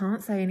like they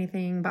can't say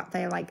anything, but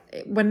they like,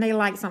 when they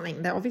like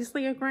something, they're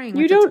obviously agreeing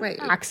with the tweet. You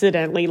don't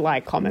accidentally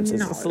like comments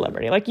as a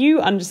celebrity. Like, you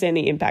understand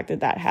the impact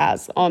that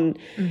has on,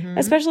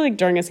 especially like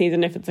during a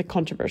season if it's a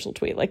controversial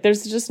tweet. Like,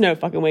 there's just no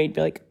fucking way you'd be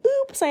like,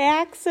 oops,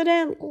 I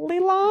accidentally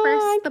liked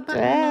Press the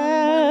button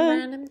on one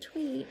random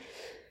tweet.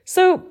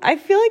 So I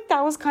feel like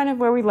that was kind of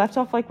where we left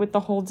off, like with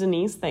the whole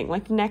Denise thing.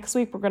 Like next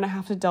week, we're going to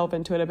have to delve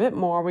into it a bit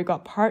more. We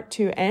got part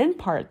 2 and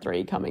part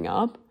 3 coming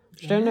up.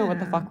 I don't know what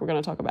the fuck we're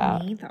going to talk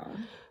about. Neither.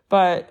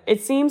 But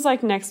it seems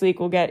like next week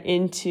we'll get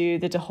into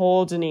the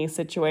whole Denise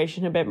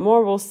situation a bit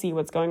more. We'll see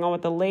what's going on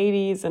with the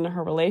ladies and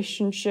her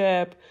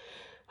relationship.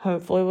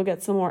 Hopefully we'll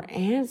get some more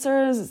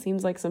answers. It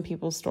seems like some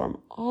people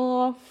storm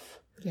off.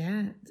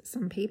 Yeah,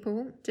 some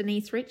people.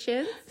 Denise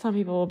Richards. Some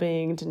people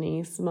being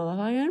Denise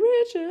motherfucking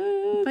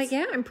Richards. But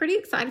yeah, I'm pretty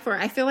excited for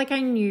it. I feel like I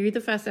knew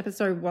the first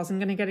episode wasn't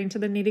going to get into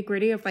the nitty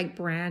gritty of like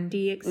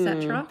Brandy,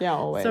 etc. Yeah,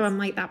 always. So I'm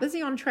like, that was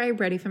the entree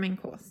ready for main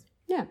course.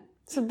 Yeah.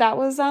 So that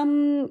was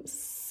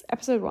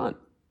episode 1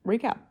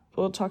 recap.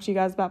 We'll talk to you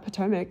guys about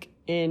Potomac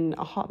in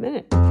a hot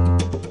minute.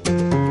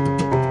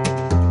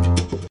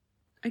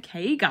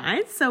 Okay,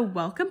 guys, so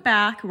welcome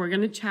back. We're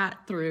going to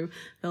chat through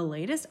the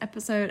latest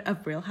episode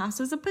of Real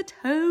Housewives of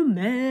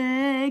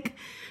Potomac.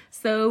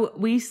 So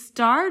we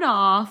start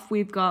off,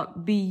 we've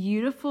got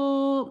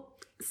beautiful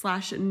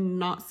 /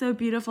 not so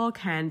beautiful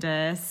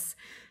Candace.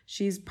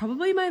 She's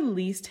probably my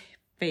least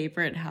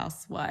favorite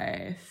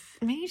housewife.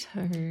 Me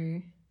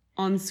too.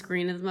 On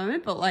screen at the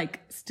moment, but like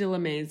still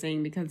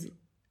amazing because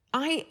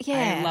I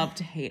love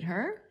to hate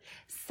her.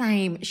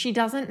 Same. She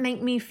doesn't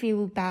make me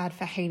feel bad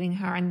for hating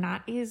her, and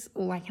that is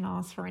all I can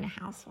ask for in a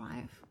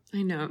housewife.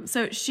 I know.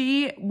 So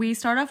we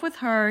start off with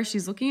her.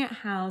 She's looking at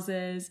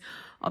houses.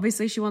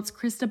 Obviously, she wants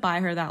Chris to buy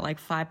her that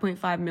like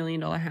 $5.5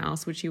 million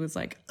house, which he was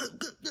like,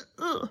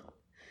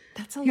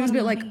 That's a lot. He was a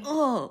bit money. like,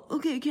 oh,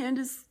 okay,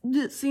 Candace,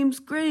 that seems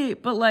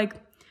great, but like,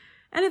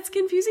 and it's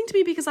confusing to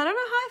me because I don't know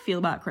how I feel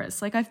about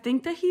Chris. Like, I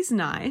think that he's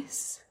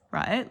nice,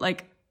 right?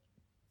 Like,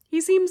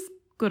 he seems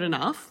good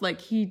enough. Like,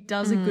 he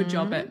does a good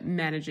job at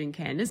managing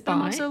Candace. But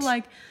I'm also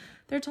like,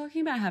 they're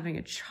talking about having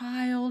a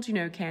child. You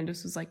know,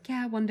 Candace was like,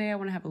 yeah, one day I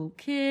want to have a little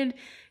kid.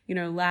 You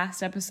know,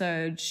 last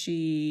episode,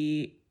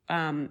 she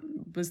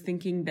was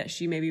thinking that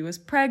she maybe was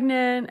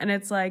pregnant. And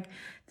it's like,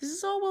 this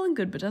is all well and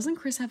good, but doesn't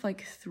Chris have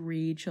like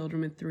 3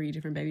 children with 3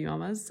 different baby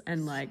mamas?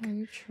 And like,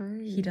 So true.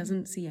 he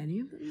doesn't see any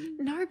of them?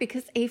 No,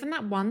 because even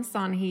that one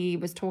son he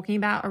was talking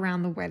about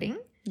around the wedding.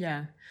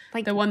 Yeah.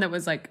 Like the one that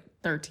was like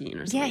 13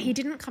 or something. Yeah, he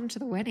didn't come to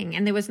the wedding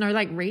and there was no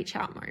like reach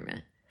out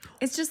moment.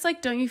 It's just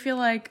like, don't you feel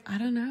like, I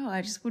don't know,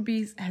 I just would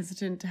be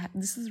hesitant to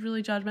this is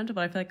really judgmental,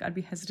 but I feel like I'd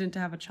be hesitant to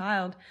have a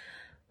child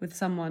with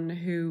someone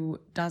who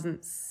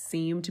doesn't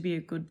seem to be a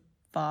good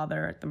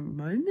father at the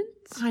moment.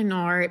 I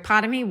know.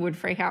 Part of me would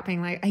freak out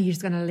being like, are you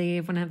just going to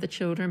leave when I have the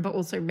children? But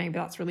also maybe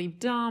that's really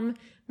dumb.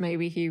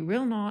 Maybe he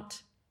will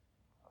not.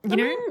 You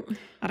know?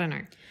 I don't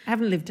know. I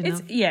haven't lived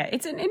enough.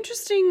 It's an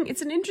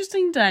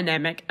interesting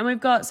dynamic. And we've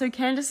got, so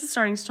Candace is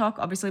starting to talk.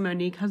 Obviously,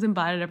 Monique has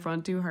invited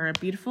everyone to her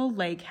beautiful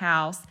lake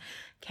house.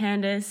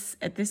 Candace,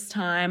 at this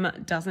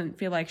time, doesn't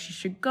feel like she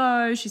should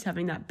go. She's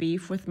having that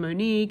beef with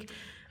Monique,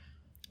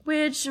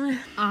 which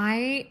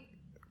I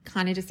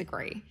kind of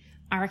disagree.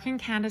 I reckon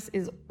Candace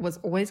was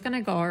always going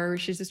to go.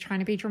 She's just trying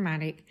to be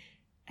dramatic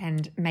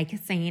and make a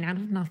scene out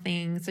of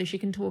nothing so she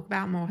can talk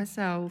about more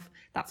herself.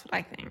 That's what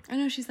I think. I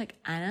know, she's like,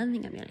 I don't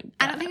think I'm going to go.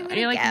 I don't think I'm going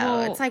to go. Like,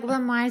 well, it's like, well,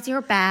 then why is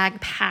your bag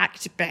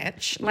packed,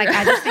 bitch? Like,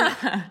 I just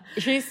think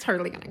she's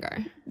totally going to go.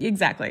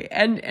 Exactly.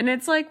 And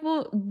it's like,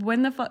 well,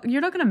 when the fuck,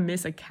 you're not going to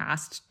miss a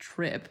cast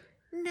trip.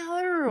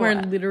 No.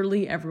 Where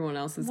literally everyone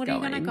else is going. What are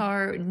you going to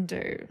go and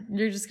do?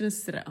 You're just going to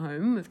sit at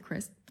home with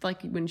Chris,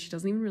 like when she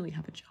doesn't even really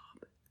have a job.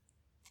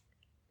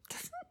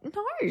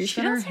 No, she's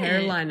got her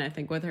hairline, I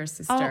think, with her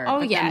sister.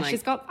 Oh yeah, then, like,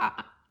 she's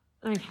got.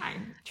 Okay,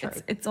 true.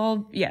 It's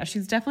all, yeah,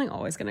 she's definitely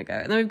always going to go.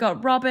 And then we've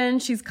got Robin.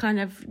 She's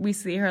we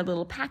see her a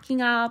little packing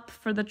up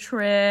for the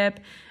trip.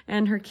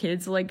 And her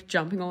kids are like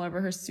jumping all over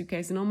her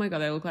suitcase. And oh my God,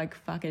 they look like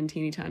fucking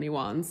teeny tiny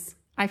ones.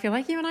 I feel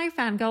like you and I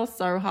fangirl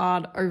so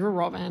hard over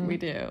Robin. We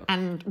do.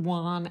 And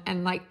Juan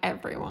and like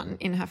everyone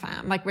in her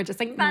fam. Like we're just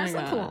like, that's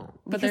so cool.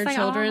 But their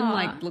children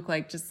like look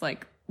like just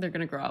like they're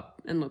going to grow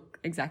up and look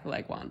exactly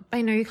like one.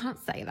 I know you can't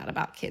say that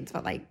about kids,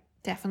 but like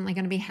definitely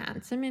going to be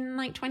handsome in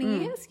like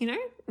 20 years, you know?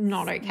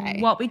 Not okay.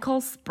 What we call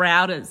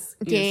sprouters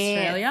in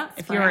Australia. Sprouts.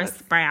 If you're a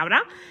sprouter,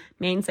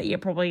 means that you're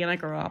probably going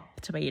to grow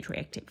up to be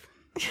attractive.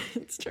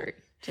 It's true.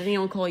 Did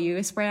anyone call you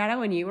a sprouter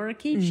when you were a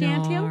kid,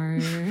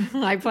 Chantel?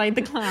 No. I played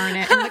the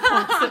clarinet in the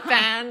concert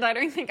band. I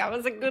don't think I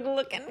was a good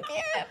looking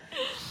kid.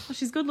 Well,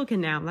 she's good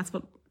looking now. That's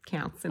what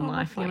counts in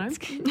life, you know?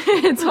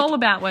 It's all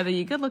about whether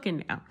you're good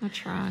looking now. I'll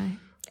try.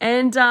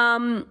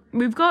 And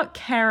we've got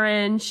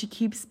Karen. She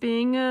keeps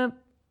being a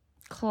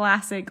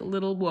classic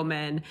little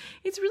woman.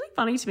 It's really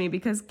funny to me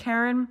because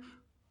Karen,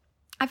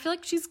 I feel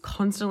like she's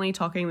constantly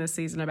talking this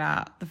season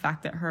about the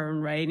fact that her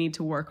and Ray need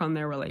to work on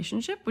their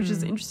relationship, which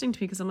is interesting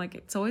to me because I'm like,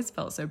 it's always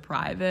felt so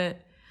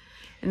private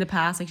in the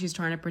past. Like she's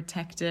trying to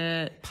protect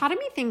it. Part of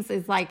me thinks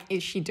is like,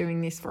 is she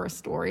doing this for a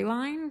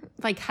storyline?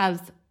 Like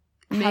has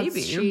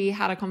she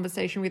had a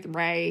conversation with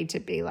Ray to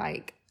be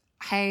like,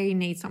 hey,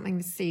 need something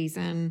this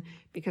season?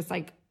 Because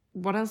like,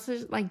 what else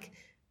is like,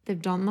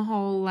 they've done the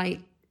whole like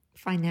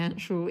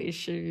financial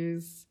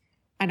issues.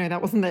 I know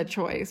that wasn't their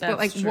choice, but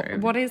like, true.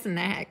 what is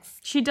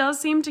next? She does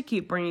seem to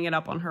keep bringing it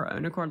up on her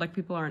own accord. Like,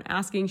 people aren't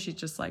asking. She's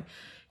just like,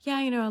 yeah,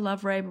 you know, I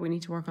love Ray, but we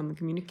need to work on the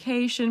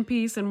communication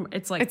piece. And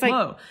it's like,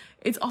 whoa.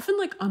 It's often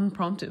like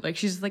unprompted. Like,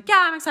 she's like,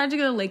 yeah, I'm excited to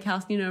go to Lake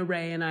House. You know,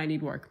 Ray and I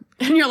need work.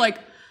 And you're like,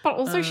 but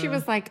also she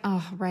was like,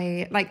 oh,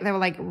 Ray, like they were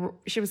like,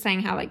 she was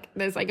saying how like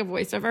there's like a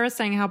voiceover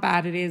saying how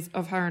bad it is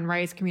of her and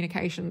Ray's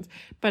communications,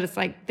 but it's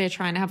like they're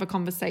trying to have a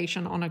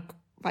conversation on a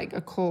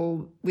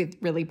call with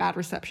really bad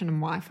reception and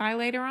Wi-Fi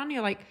later on.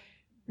 You're like,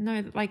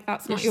 no, like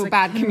that's not your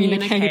bad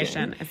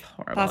communication. It's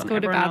horrible. That's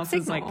called a bad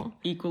signal. Is like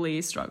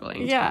equally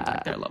struggling to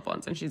contact their loved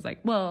ones. And she's like,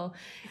 well,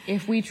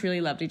 if we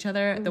truly loved each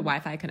other, the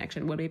Wi-Fi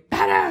connection would be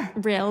better.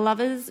 Real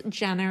lovers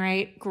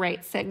generate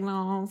great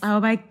signals. Oh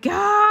my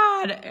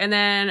God. And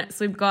then,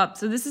 so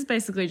this is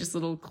basically just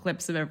little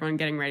clips of everyone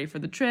getting ready for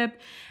the trip.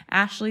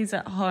 Ashley's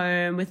at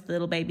home with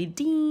little baby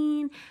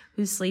Dean,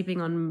 who's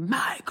sleeping on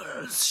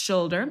Michael's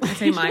shoulder. I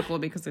say Michael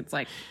because it's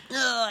like,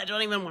 I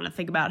don't even want to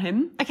think about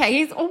him. Okay,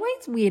 he's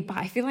always weird, but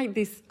I feel like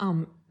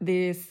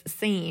this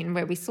scene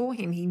where we saw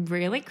him, he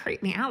really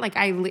creeped me out. Like,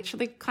 I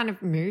literally kind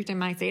of moved in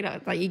my seat. I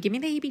was like, you give me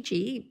the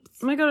heebie-jeebs.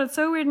 Oh my God, it's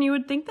so weird. And you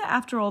would think that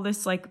after all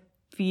this, like,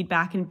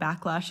 feedback and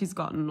backlash he's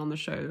gotten on the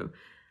show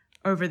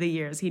over the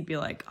years, he'd be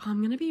like, oh, I'm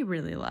going to be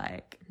really,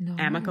 like,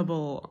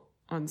 amicable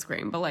on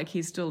screen. But, like,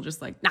 he's still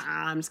just like, nah,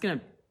 I'm just going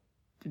to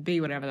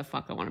be whatever the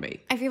fuck I want to be.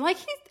 I feel like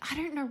I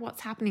don't know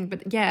what's happening,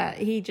 but yeah,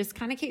 he just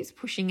kind of keeps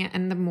pushing it.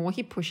 And the more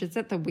he pushes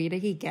it, the weirder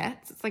he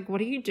gets. It's like,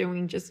 what are you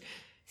doing? Just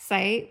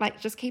say,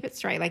 like, just keep it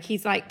straight. Like,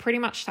 he's like pretty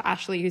much to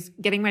Ashley, who's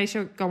getting ready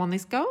to go on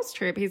this girls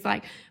trip. He's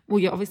like, well,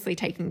 you're obviously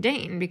taking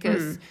Dean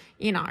because,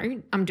 you know,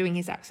 I'm doing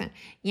his accent.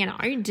 You know,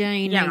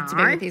 Dean needs to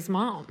be with his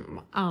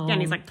mom. And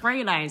he's like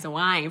 3 days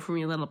away from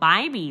your little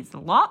babies. A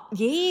lot.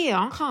 Yeah,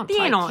 I can't They're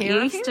take not care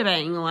of used him. to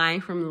being away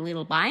from the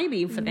little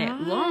baby for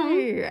that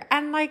long.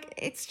 And like,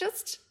 it's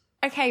just,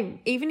 okay,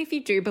 even if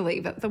you do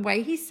believe it, the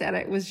way he said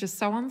it was just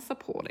so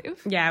unsupportive.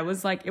 Yeah, it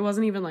was like, it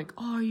wasn't even like,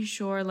 oh, are you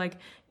sure? Like,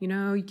 you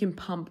know, you can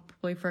pump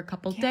probably for a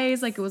couple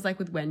days. Like, it was like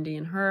with Wendy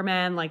and her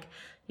man, like,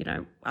 you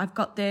know, I've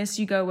got this,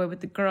 you go away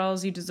with the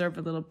girls, you deserve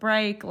a little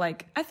break.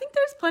 Like, I think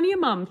there's plenty of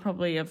moms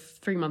probably of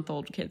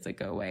 3-month-old kids that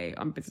go away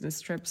on business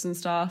trips and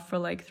stuff for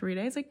like 3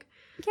 days. Like,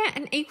 yeah,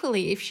 and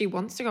equally, if she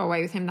wants to go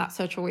away with him, that's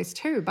her choice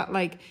too. But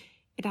like,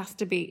 it has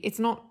to be, it's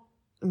not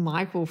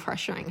Michael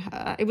pressuring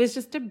her. It was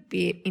just a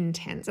bit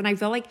intense. And I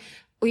feel like,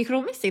 well, you could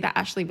almost see that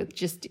Ashley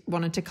just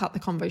wanted to cut the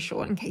convo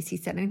short in case he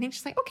said anything.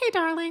 She's like, okay,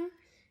 darling.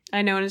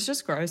 I know, and it's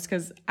just gross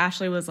because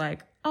Ashley was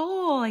like,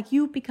 oh, like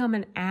you become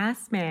an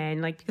ass man,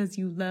 like because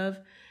you love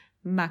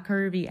my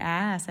curvy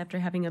ass after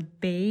having a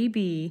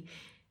baby.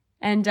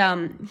 And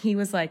he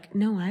was like,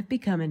 no, I've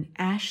become an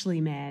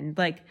Ashley man.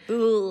 Like,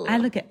 ugh. I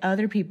look at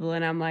other people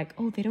and I'm like,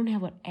 oh, they don't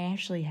have what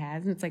Ashley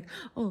has. And it's like,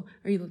 oh,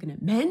 are you looking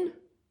at men?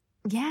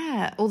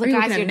 Yeah, all the are guys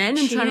you looking at men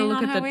and trying to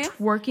look at the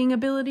twerking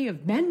ability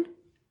of men?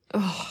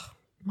 Oh,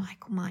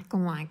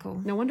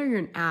 Michael. No wonder you're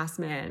an ass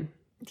man.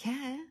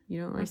 Yeah.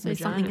 You don't like vaginas.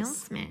 Something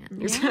else,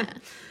 man.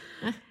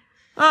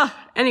 Yeah.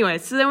 Anyway,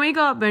 so then we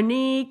got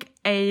Monique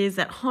is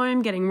at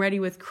home getting ready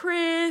with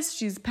Chris.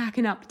 She's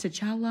packing up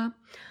T'Challa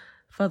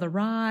for the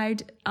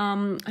ride.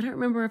 I don't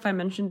remember if I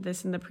mentioned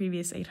this in the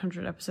previous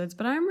 800 episodes,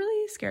 but I'm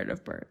really scared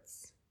of birds.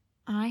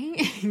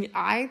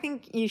 I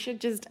think you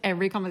should just,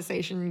 every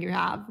conversation you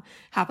have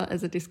it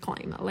as a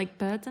disclaimer. Like,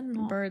 birds are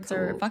not Birds cool.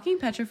 are fucking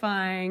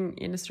petrifying.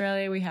 In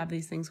Australia, we have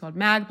these things called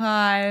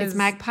magpies. It's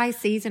magpie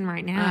season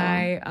right now.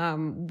 I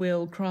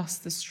will cross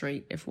the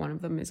street if one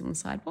of them is on the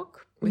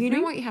sidewalk with You know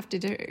me. what you have to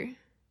do?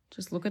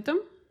 Just look at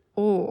them.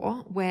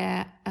 Or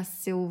wear a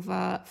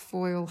silver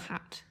foil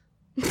hat.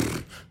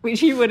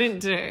 Which you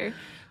wouldn't do.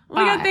 Oh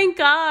my God, thank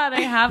God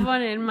I have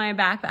one in my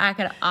backpack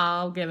at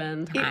all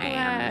given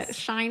times.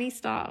 Shiny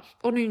stuff.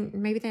 Or no,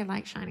 maybe they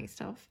like shiny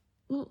stuff.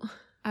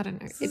 I don't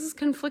know. This is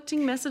conflicting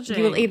messaging.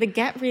 You will either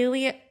get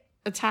really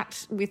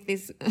attacked with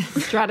this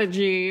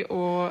strategy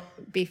or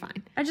be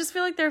fine. I just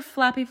feel like they're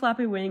flappy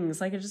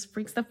wings. Like, it just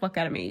freaks the fuck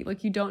out of me.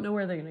 Like, you don't know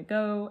where they're going to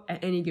go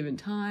at any given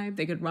time.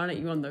 They could run at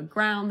you on the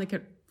ground. They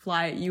could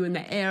fly at you in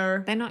the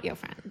air. They're not your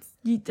friends.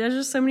 There's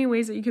just so many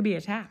ways that you could be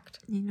attacked.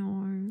 You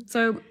know.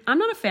 So I'm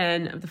not a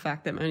fan of the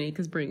fact that Monique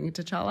is bringing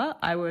T'Challa.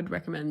 I would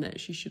recommend that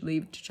she should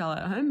leave T'Challa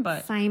at home.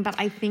 But same, but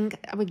I think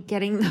we're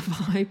getting the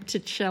vibe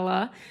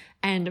T'Challa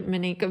and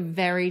Monique are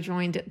very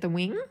joined at the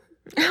wing.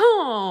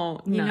 Oh,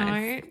 you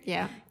nice. know?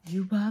 Yeah.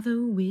 You are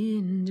the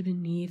wind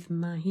beneath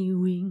my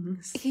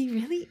wings. He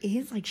really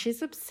is. Like,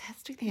 she's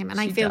obsessed with him. And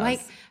I feel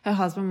like her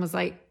husband was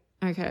like,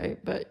 okay,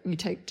 but you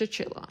take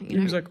T'Challa. You know?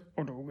 He was like,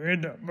 I don't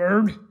get that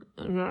bird.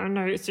 I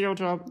know, it's your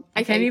job.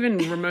 I can't even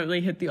remotely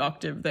hit the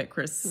octave that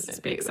Chris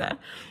speaks at.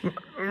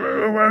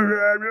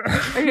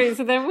 Okay,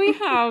 so then we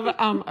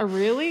have a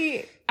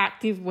really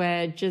active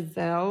where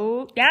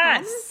Giselle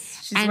Yes.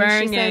 She's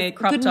wearing a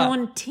crop top. Good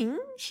morning.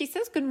 She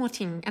says good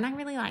morning, and I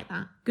really like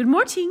that. Good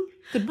morning.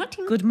 Good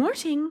morning. Good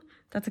morning.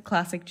 That's a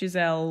classic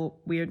Giselle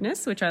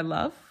weirdness, which I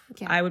love.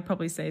 Yeah. I would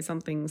probably say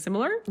something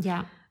similar.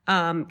 Yeah.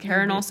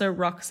 Karen also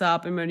rocks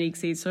up and Monique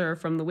sees her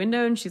from the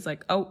window and she's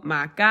like, oh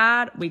my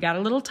God, we got a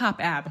little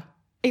top ab.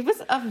 It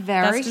was a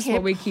very That's just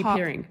what we keep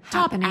hearing.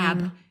 Top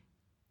ab.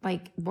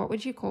 Like, what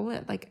would you call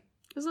it? Like,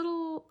 it was a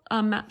little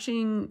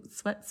matching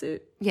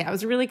sweatsuit. Yeah, it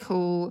was really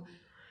cool.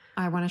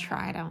 I want to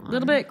try it out. A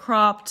little bit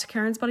cropped.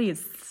 Karen's body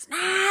is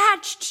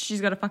snatched. She's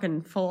got a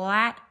fucking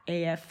flat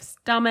AF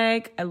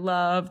stomach. I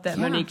love that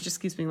Monique just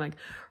keeps being like,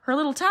 her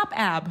little top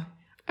ab.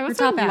 I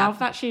also love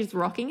that she's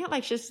rocking it.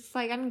 Like, she's just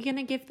like, I'm going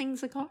to give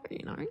things a go,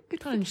 you know?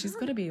 Good fun. She's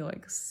got to be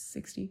like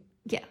 60.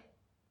 Yeah.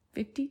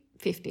 50?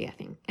 50, I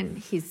think. And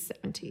he's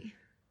 70.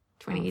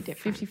 20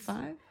 difference.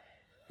 55?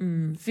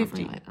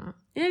 50. Like that.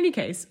 In any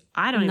case,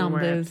 I don't even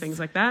wear things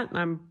like that.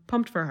 I'm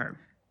pumped for her.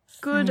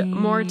 Good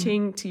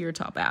morning to your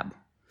top ab.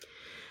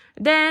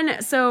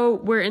 Then, so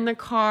we're in the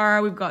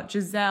car. We've got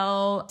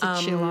Giselle,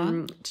 T'Chilla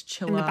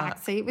in the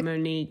backseat with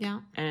Monique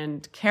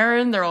and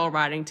Karen. They're all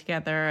riding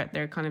together.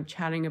 They're kind of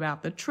chatting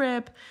about the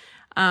trip.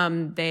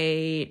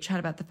 They chat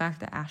about the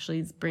fact that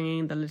Ashley's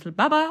bringing the little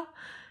baba.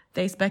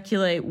 They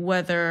speculate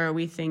whether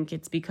we think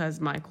it's because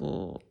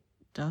Michael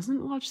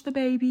doesn't watch the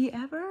baby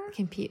ever.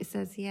 Computer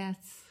says yes.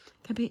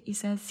 Computer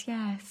says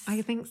yes.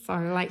 I think so.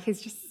 Like,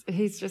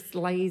 he's just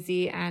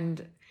lazy,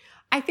 and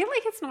I feel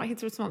like it's not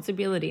his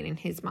responsibility in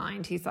his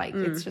mind. He's like,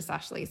 it's just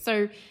Ashley.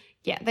 So,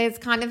 yeah, there's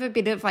kind of a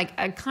bit of like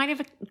a kind of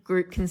a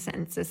group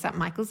consensus that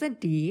Michael's a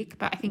dick,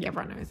 but I think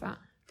everyone knows that.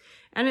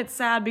 And it's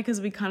sad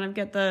because we kind of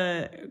get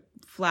the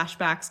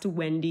flashbacks to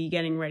Wendy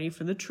getting ready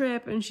for the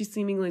trip, and she's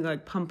seemingly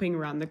like pumping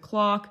around the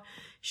clock.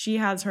 She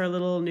has her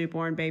little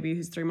newborn baby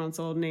who's 3 months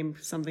old named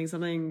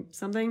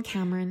something.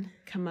 Cameron.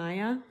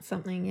 Kamaya.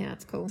 Something, yeah,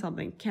 it's cool.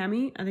 Something.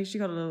 Cammy. I think she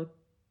got a little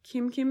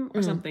Kim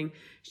or something.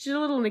 She did a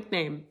little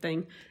nickname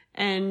thing.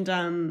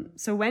 And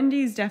so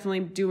Wendy's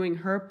definitely doing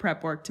her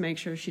prep work to make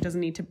sure she doesn't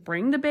need to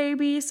bring the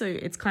baby. So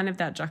it's kind of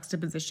that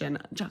juxtaposition.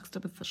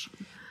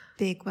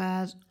 Big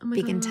word.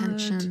 Big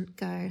intention.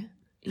 Go.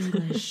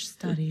 English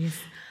studies.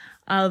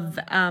 Of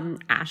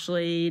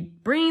Ashley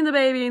bringing the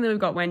baby, and then we've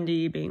got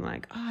Wendy being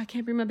like, oh, I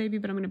can't bring my baby,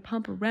 but I'm going to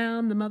pump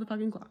around the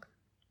motherfucking clock.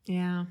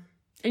 Yeah.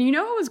 And you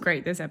know what was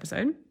great this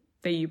episode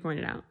that you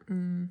pointed out?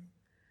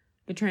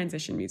 The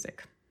transition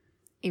music.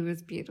 It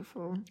was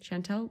beautiful.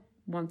 Chantel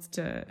wants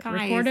to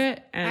record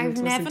it and I've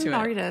listen to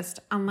never noticed,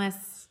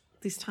 unless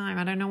this time,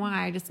 I don't know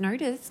why, I just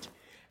noticed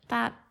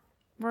that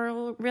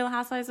Real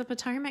Housewives of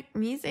Potomac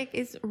music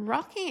is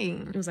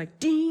rocking. It was like,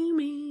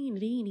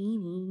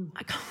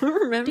 I can't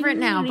remember it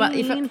now, but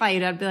if it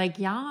played, I'd be like,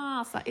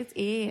 yes, that is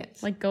it.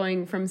 Like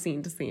going from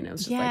scene to scene. It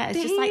was just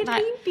it's just like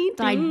that,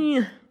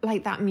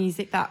 like that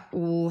music that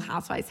all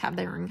housewives have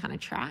their own kind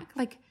of track.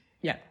 Like,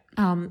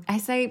 I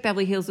say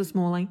Beverly Hills was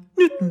more like,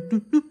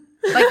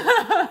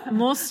 like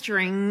more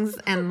strings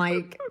and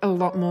like a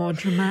lot more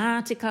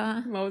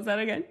dramatica. What was that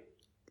again?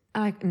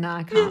 No,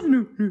 I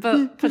can't.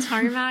 But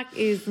Potomac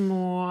is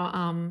more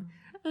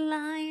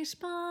light,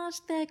 but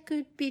there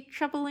could be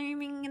trouble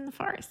looming in the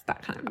forest.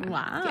 That kind of vibe.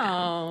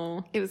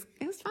 Wow. Yeah.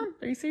 It was fun.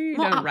 Are you serious?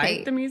 You don't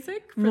write the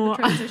music for the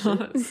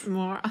transitions?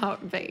 More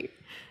upbeat.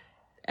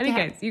 Any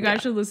case, you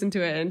guys should listen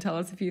to it and tell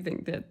us if you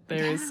think that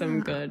there is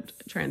some good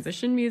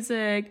transition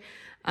music.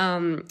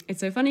 It's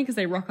so funny because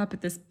they rock up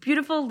at this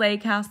beautiful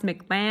lake house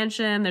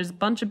McMansion. There's a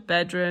bunch of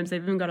bedrooms.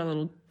 They've even got a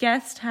little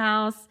guest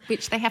house,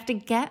 which they have to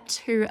get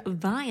to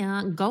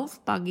via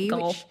golf buggy.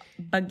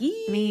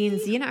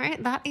 Means, you know,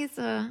 that is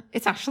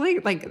it's actually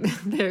like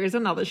there is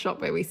another shot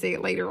where we see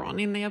it later on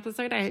in the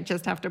episode. I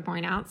just have to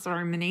point out,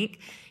 sorry,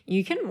 Monique,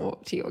 you can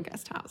walk to your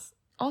guest house.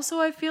 Also,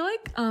 I feel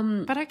like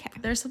but okay,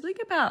 there's something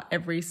about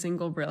every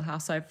single Real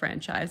Housewife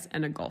franchise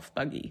and a golf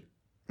buggy.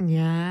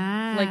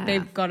 Yeah. Like,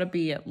 they've got to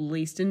be at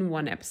least in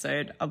one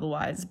episode.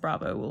 Otherwise,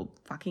 Bravo will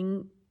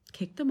fucking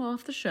kick them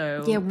off the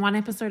show. Yeah, one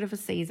episode of a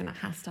season. It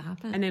has to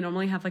happen. And they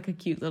normally have, like, a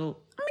cute little,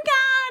 oh, my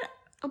God,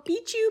 I'll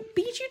beat you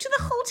to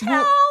the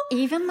hotel. Well,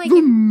 even, like,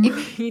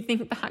 if you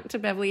think back to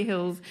Beverly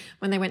Hills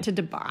when they went to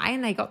Dubai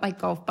and they got, like,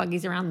 golf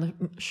buggies around the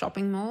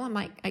shopping mall. I'm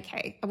like,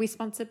 okay, are we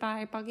sponsored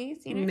by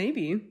buggies? You know?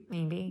 Maybe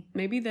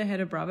the head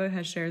of Bravo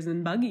has shares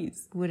in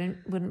buggies.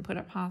 Wouldn't put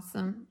it past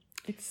them.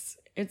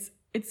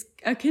 It's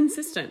a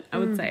consistent, I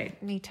would say.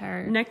 Me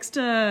too. Next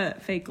to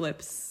fake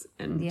lips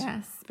and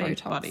fake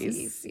Botoxies,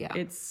 bodies,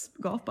 it's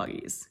golf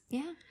buggies.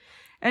 Yeah.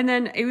 And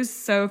then it was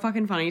so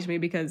fucking funny to me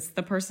because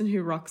the person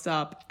who rocks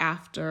up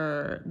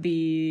after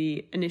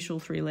the initial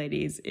three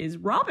ladies is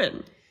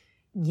Robin.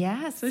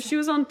 Yes. So she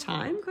was on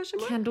time, ?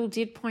 Kendall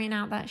did point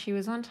out that she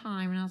was on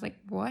time, and I was like,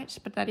 what?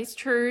 But that is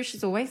true.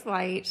 She's always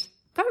late.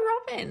 Go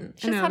Robin.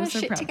 She's had her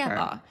shit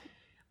together.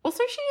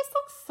 Also, she just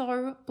looks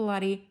so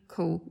bloody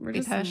cool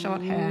with her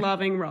short hair.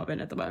 Loving Robin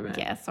at the moment.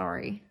 Yeah,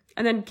 sorry.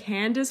 And then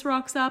Candace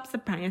rocks up,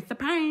 surprise.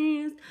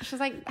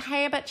 She's like,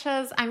 hey,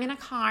 bitches, I'm in a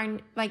car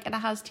and, like, it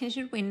has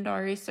tinted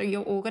windows, so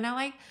you're all going to,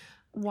 like,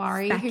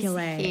 worry who's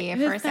here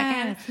for a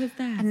second. Who's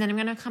that? And then I'm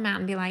going to come out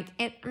and be like,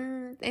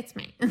 it's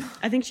me.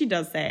 I think she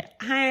does say,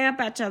 hi,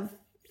 bitches,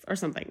 or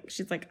something.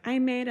 She's like, I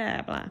made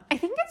a blah. I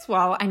think as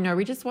well, I know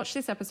we just watched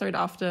this episode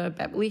after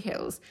Beverly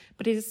Hills,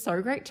 but it is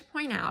so great to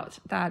point out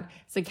that,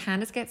 so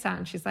Candace gets out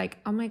and she's like,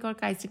 oh my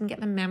God, guys, didn't get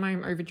the memo,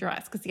 I'm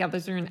overdressed, because the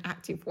others are in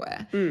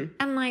activewear.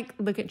 And like,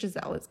 look at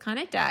Giselle, it's kind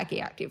of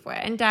daggy activewear.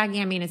 And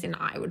daggy, I mean, as in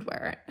I would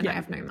wear it and I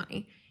have no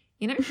money.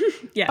 You know?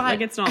 Yeah, but,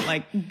 like it's not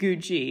like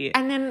Gucci.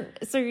 And then,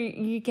 so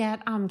you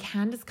get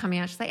Candace coming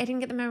out. She's like, I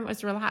didn't get the moment, it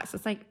was relaxed.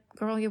 It's like,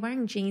 girl, you're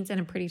wearing jeans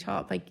and a pretty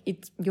top. Like,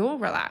 you're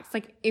relaxed.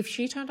 Like, if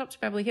she turned up to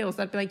Beverly Hills,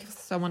 I'd be like, you're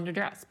so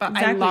underdressed. But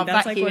exactly. I love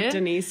That's that like here. what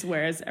Denise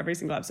wears every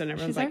single episode. And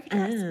everyone's like, oh,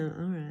 all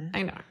right.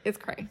 I know. It's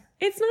crazy.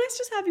 It's nice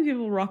just having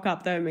people rock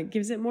up, though. It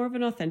gives it more of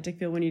an authentic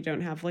feel when you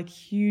don't have, like,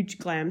 huge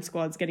glam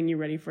squads getting you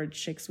ready for a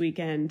chicks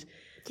weekend.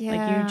 Yeah.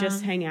 Like, you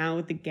just hang out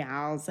with the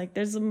gals. Like,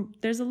 there's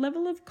a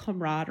level of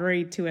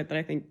camaraderie to it that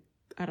I think,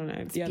 I don't know.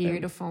 It's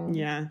beautiful.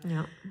 Yeah.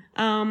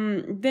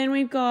 Then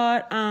we've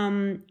got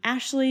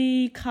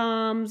Ashley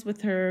comes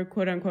with her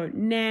quote unquote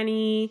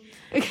nanny.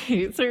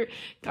 Okay, so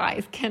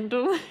guys,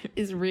 Kendall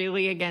is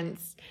really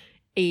against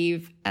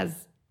Eve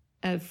as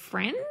a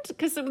friend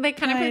because they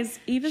kind of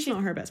Eve is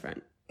not her best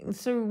friend.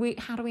 So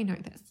how do we know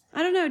this?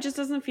 I don't know. It just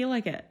doesn't feel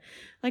like it.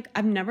 Like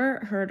I've never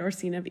heard or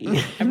seen of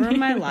Eve ever in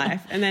my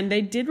life. And then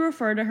they did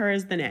refer to her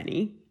as the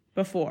nanny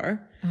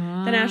before.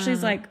 Then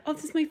Ashley's like, oh,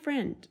 this is my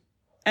friend.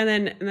 And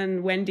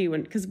then Wendy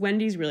went, because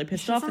Wendy's really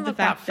pissed off at the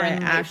fact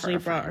that Ashley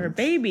brought her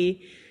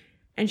baby.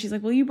 And she's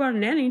like, well, you brought a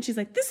nanny. And she's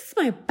like, this is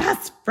my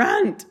best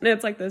friend. And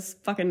it's like this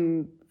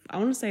fucking, I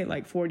want to say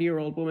like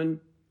 40-year-old woman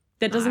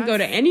that doesn't go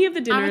to any of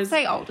the dinners. I would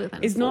say older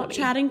than is 40. Not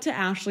chatting to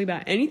Ashley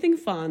about anything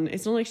fun.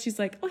 It's not like she's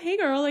like, oh, hey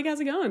girl, like,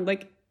 how's it going?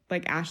 Like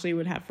Ashley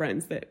would have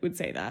friends that would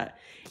say that.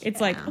 It's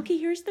like, okay,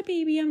 here's the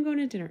baby. I'm going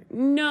to dinner.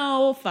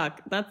 No,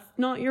 fuck. That's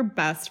not your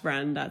best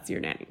friend. That's your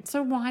nanny.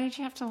 So why did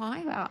you have to lie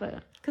about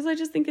it? Because I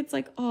just think it's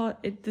like,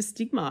 the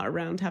stigma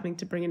around having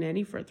to bring a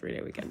nanny for a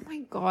 3-day weekend. Oh my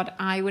God,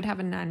 I would have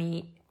a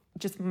nanny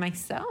just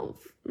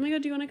myself. Oh my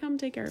God, do you want to come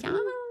take care of me?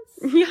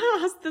 Yes.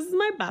 Yes, this is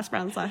my best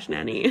friend /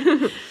 nanny.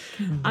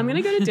 I'm going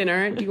to go to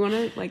dinner. Do you want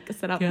to like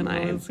set up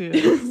my, I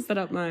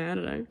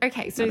don't know.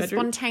 Okay, so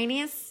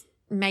spontaneous,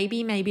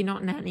 maybe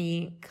not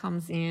nanny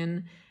comes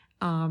in.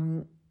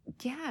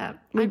 Yeah.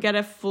 We get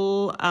a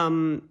full,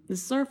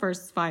 this is our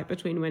first fight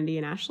between Wendy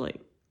and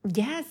Ashley.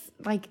 Yes,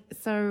 like,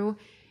 so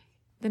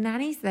the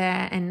nanny's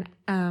there and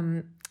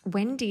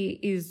Wendy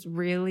is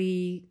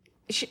really...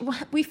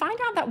 we find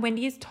out that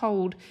Wendy is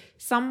told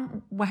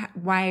some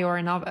way or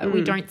another,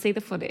 we don't see the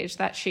footage,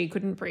 that she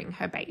couldn't bring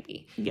her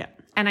baby. Yeah.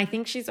 And I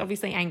think she's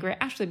obviously angry at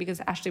Ashley because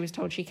Ashley was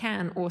told she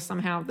can, or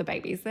somehow the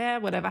baby's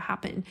there, whatever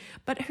happened.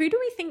 But who do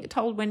we think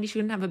told Wendy she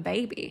wouldn't have a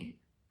baby?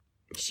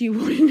 She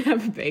wouldn't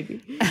have a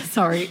baby.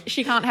 Sorry,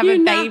 she can't have a baby.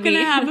 You're not going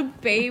to have a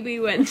baby,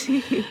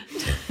 Wendy.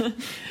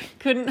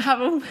 Couldn't have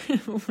a...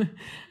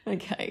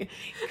 Okay.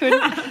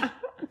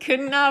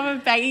 Couldn't have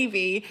a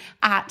baby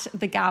at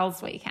the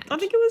gals' weekend. I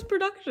think it was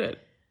production.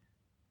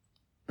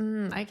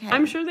 Okay.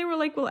 I'm sure they were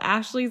like, well,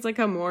 Ashley's like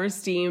a more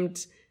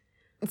esteemed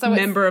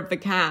member of the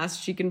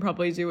cast. She can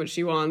probably do what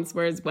she wants.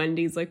 Whereas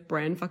Wendy's like,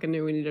 brand fucking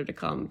knew we needed to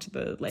come to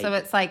the lake. So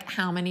it's like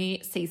how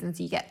many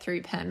seasons you get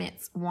through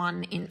permits,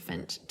 1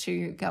 infant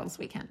to girls'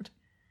 weekend.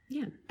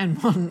 Yeah. And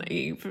 1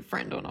 Eve,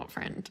 friend or not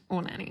friend,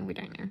 or nanny, we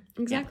don't know.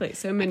 Exactly. Yeah.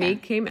 So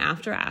Monique came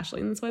after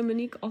Ashley, and that's why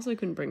Monique also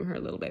couldn't bring her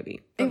little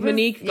baby. But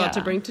Monique got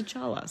to bring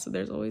T'Challa, so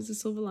there's always a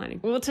silver lining.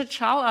 Well,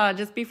 T'Challa,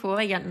 just before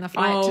they get in the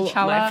fight,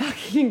 T'Challa, my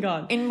fucking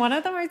God. In one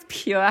of the most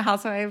pure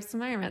Housewives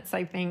moments,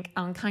 I think,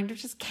 kind of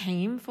just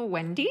came for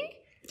Wendy.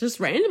 Just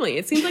randomly.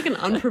 It seems like an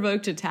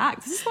unprovoked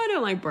attack. This is why I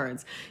don't like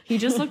Birds. He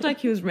just looked like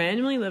he was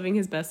randomly living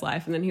his best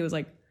life, and then he was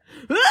like,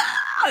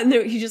 ah! And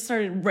he just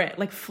started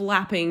like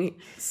flapping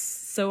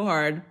so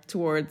hard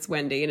towards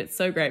Wendy, and it's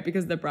so great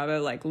because the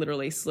Bravo like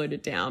literally slowed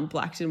it down,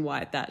 blacked and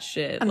white that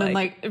shit, and then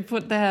like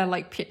put their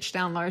like pitch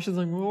down low. She's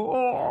like,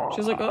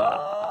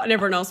 oh, and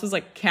everyone else was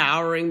like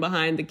cowering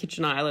behind the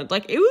kitchen island.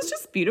 Like it was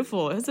just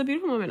beautiful. It was a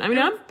beautiful moment. I mean,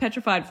 I'm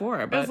petrified for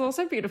her, but it was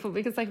also beautiful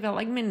because I felt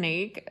like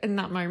Monique in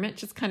that moment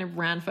just kind of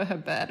ran for her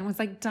bed and was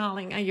like,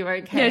 darling, are you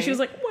okay? Yeah, she was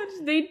like, what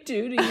did they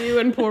do to you?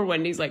 And poor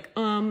Wendy's like,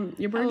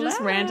 your bird just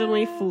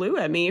randomly flew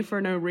at me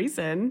for no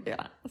reason.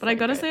 Yeah, but I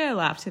gotta say I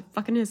laughed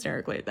fucking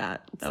hysterically at that.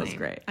 That was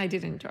great. I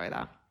did enjoy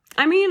that.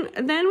 I mean,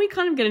 then we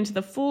kind of get into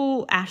the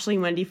full Ashley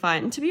and Wendy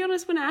fight. And to be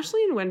honest, when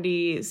Ashley and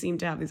Wendy seem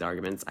to have these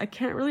arguments, I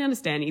can't really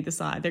understand either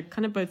side. They're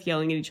kind of both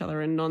yelling at each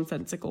other in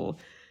nonsensical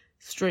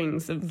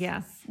strings of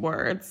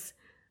words.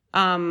 But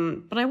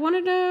I want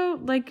to know,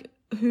 like,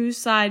 whose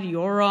side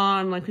you're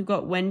on. Like, we've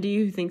got Wendy,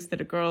 who thinks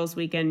that a girls'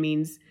 weekend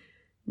means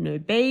no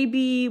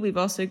baby. We've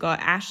also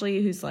got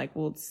Ashley, who's like,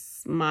 well,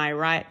 it's my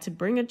right to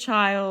bring a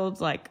child.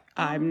 Like,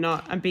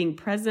 I'm being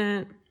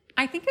present.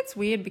 I think it's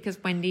weird because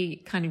Wendy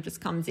kind of just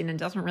comes in and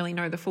doesn't really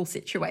know the full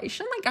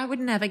situation. Like, I would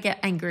never get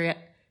angry at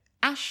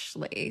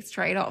Ashley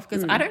straight off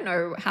because I don't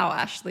know how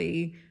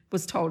Ashley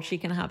was told she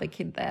can have a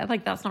kid there.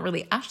 Like, that's not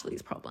really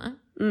Ashley's problem.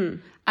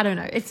 I don't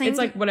know. It seems it's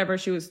like whatever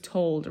she was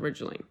told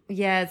originally.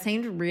 Yeah, it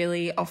seemed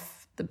really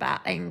off the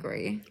bat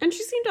angry. And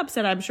she seemed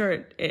upset. I'm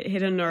sure it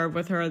hit a nerve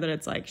with her that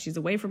it's like she's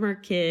away from her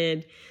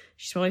kid.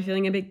 She's probably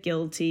feeling a bit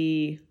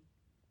guilty.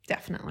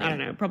 Definitely. I don't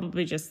know.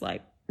 Probably just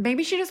like.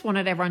 Maybe she just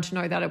wanted everyone to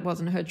know that it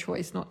wasn't her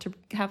choice not to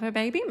have her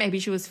baby. Maybe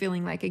she was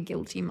feeling like a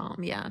guilty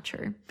mom. Yeah,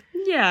 true.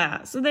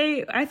 Yeah. So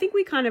I think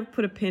we kind of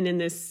put a pin in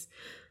this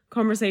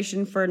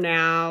conversation for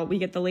now. We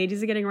get the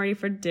ladies are getting ready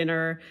for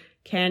dinner.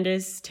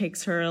 Candace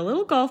takes her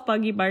little golf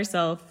buggy by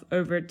herself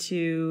over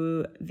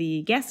to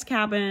the guest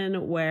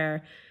cabin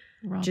where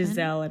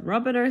Giselle and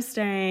Robin are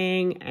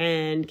staying.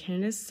 And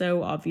Candace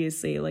so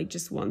obviously like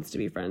just wants to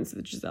be friends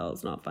with Giselle.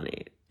 It's not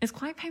funny. It's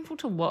quite painful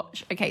to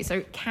watch. Okay,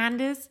 so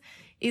Candace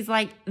is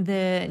like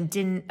the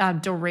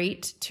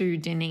Dorit to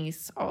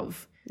Denise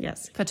of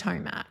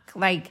Potomac.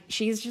 Like,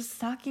 she's just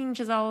sucking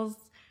Giselle's,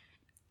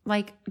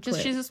 like,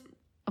 just, she's just,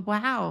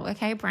 wow,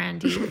 okay,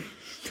 Brandy.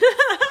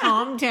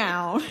 Calm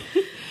down.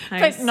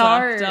 I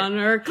sucked on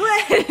her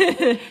clit.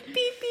 Beep,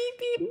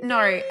 beep, beep.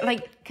 No,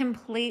 like,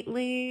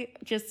 completely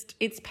just,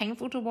 it's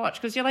painful to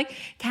watch because you're like,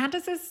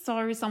 Candace is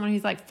so someone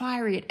who's like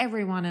fiery at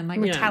everyone and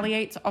like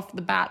retaliates off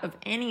the bat of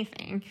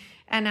anything.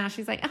 And now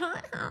she's like,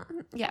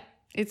 yeah.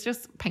 It's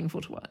just painful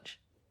to watch.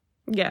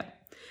 Yeah.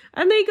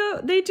 And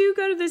they do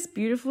go to this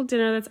beautiful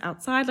dinner that's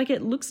outside. Like,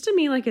 it looks to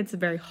me like it's a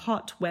very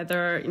hot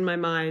weather in my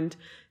mind.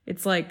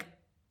 It's like,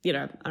 you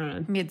know, I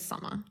don't know.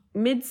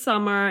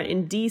 Midsummer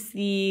in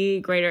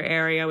DC, greater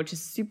area, which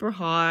is super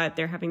hot.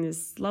 They're having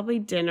this lovely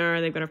dinner.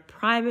 They've got a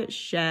private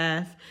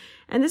chef.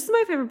 And this is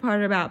my favorite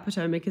part about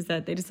Potomac is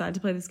that they decided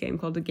to play this game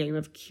called a game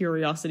of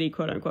curiosity,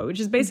 quote unquote, which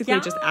is basically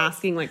just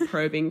asking like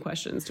probing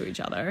questions to each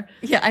other.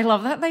 Yeah, I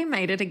love that they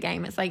made it a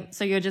game. It's like,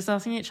 so you're just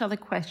asking each other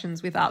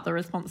questions without the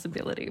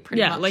responsibility,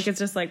 pretty much. Yeah, like it's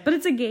just like, but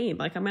it's a game.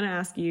 Like I'm going to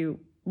ask you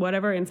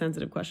whatever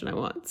insensitive question I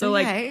want. So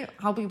okay,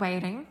 I'll be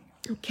waiting.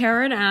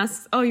 Karen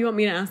asks, oh, you want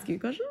me to ask you a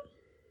question?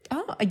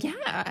 Oh,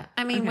 yeah.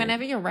 I mean,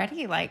 whenever you're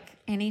ready, like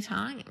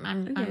anytime.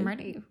 I'm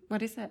ready.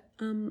 What is it?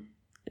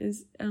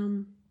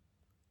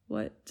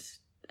 What?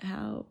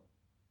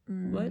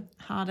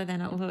 Harder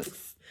than it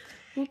looks.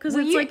 Well, because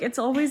it's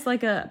always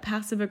like a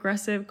passive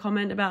aggressive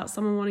comment about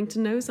someone wanting to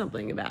know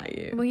something about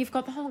you. Well, you've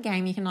got the whole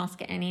game. You can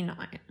ask it any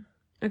night.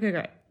 Okay,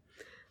 great.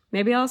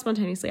 Maybe I'll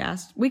spontaneously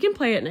ask. We can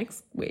play it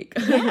next week.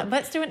 Yeah,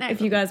 let's do it next week.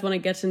 If you guys want to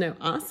get to know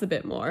us a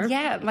bit more.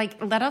 Yeah,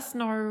 like let us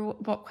know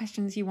what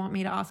questions you want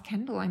me to ask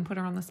Kendall and put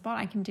her on the spot.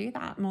 I can do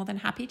that. More than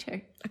happy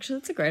to. Actually,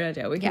 that's a great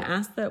idea. We can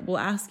ask that. We'll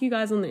ask you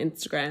guys on the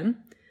Instagram.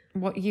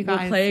 What you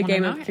guys We'll play a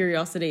game of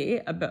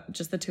curiosity about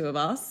just the two of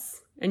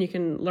us. And you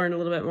can learn a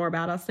little bit more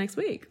about us next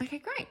week. Okay,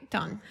 great.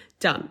 Done.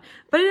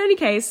 But in any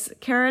case,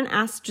 Karen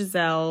asked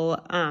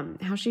Giselle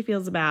how she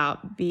feels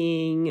about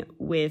being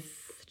with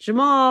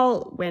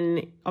Jamal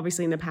when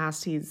obviously in the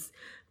past he's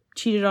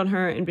cheated on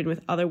her and been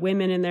with other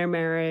women in their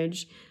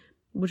marriage,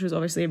 which was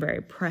obviously a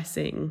very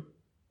pressing,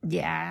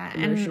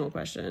 emotional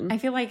question. I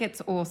feel like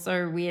it's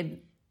also weird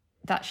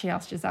that she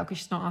asked Giselle because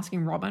she's not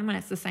asking Robin when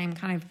it's the same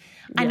kind of...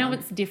 I know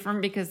it's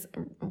different because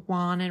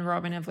Juan and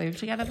Robin have lived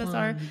together, but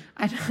so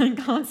I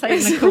can't say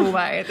it in a cool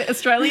way. The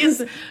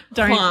Australians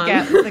don't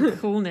get the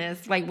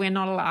coolness. Like, we're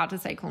not allowed to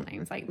say cool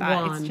names like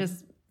that. It's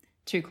just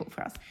too cool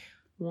for us.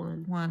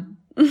 One.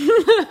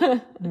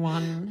 Don't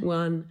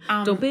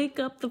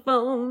pick up the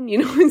phone. You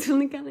know it's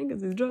only coming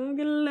because he's drunk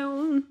and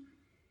alone.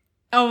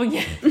 Oh,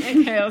 yeah.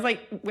 Okay, I was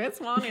like, where's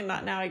Juan in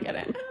that? Now I get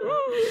it.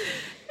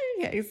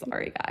 Okay,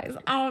 sorry guys.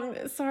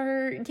 So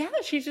yeah,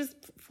 she's just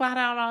flat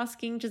out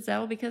asking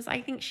Giselle because I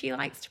think she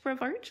likes to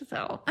provoke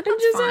Giselle. And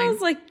Giselle's fine.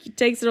 Like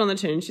takes it on the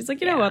chin. She's like,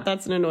 you know what,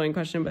 that's an annoying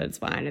question, but it's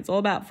fine. It's all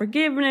about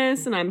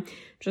forgiveness and I'm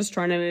just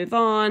trying to move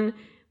on.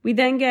 We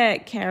then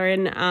get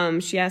Karen,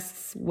 she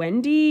asks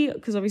Wendy,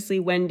 because obviously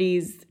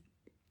Wendy's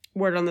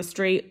word on the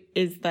street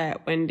is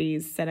that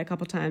Wendy's said a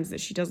couple times that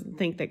she doesn't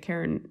think that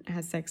Karen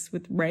has sex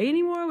with Ray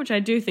anymore, which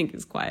I do think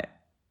is quite...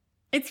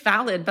 It's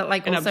valid, but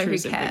like also who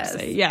cares?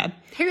 Yeah.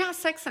 Who has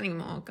sex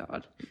anymore?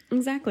 God.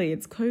 Exactly.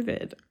 It's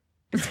COVID.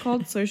 It's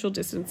called social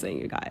distancing,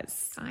 you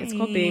guys. It's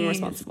called being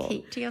responsible.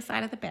 Keep to your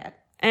side of the bed.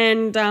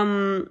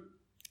 And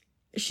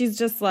she's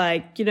just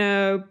like, you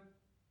know,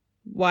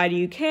 why do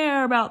you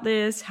care about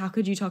this? How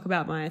could you talk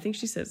about I think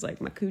she says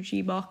like my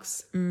coochie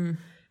box. How can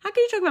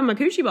you talk about my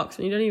coochie box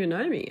when you don't even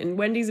know me? And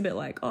Wendy's a bit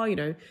like, oh, you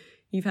know,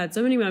 you've had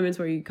so many moments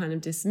where you kind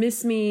of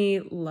dismiss me.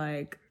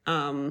 Like,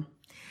 I'm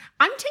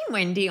Team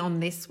Wendy on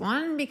this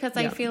one because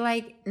I feel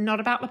like not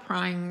about the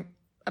prying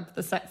of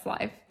the sex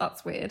life.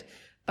 That's weird.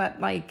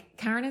 But like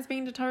Karen has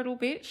been a total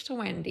bitch to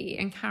Wendy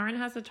and Karen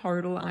has a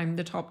total I'm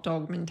the top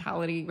dog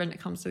mentality when it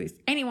comes to this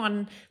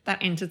anyone that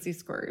enters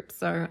this group.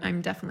 So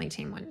I'm definitely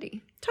Team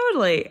Wendy.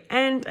 Totally.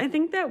 And I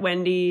think that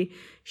Wendy,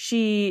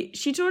 she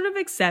sort of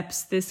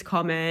accepts this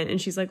comment and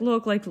she's like,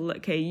 look,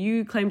 okay,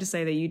 you claim to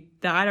say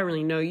that I don't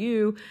really know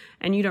you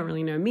and you don't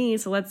really know me.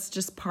 So let's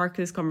just park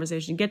this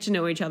conversation, get to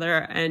know each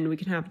other and we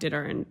can have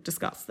dinner and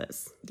discuss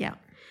this. Yeah.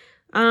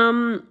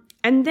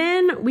 And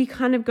then we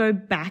kind of go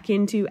back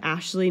into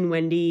Ashley and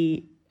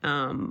Wendy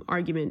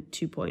argument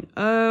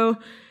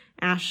 2.0.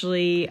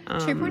 Ashley...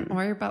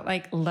 2.0, but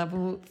like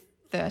level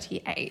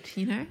 38,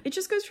 you know? It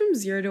just goes from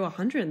 0 to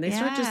 100 and they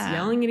start just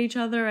yelling at each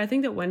other. I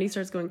think that Wendy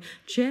starts going,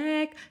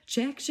 check,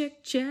 check,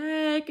 check,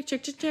 check,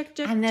 check, check, check,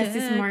 check. And there's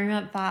this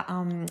moment that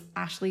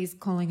Ashley's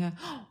calling her,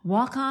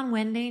 walk on,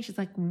 Wendy. And she's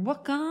like,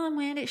 walk on,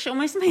 Wendy. She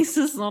almost makes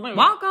this sort of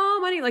walk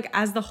on, Wendy. Like,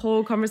 as the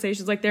whole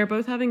conversation's like, they're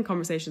both having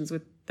conversations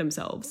with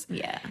themselves.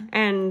 Yeah.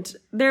 And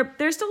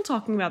they're still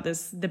talking about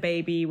this, the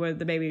baby, whether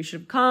the baby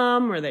should have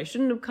come or they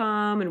shouldn't have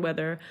come, and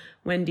whether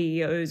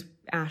Wendy owes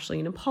Ashley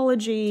an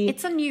apology.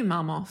 It's a new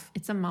mum off.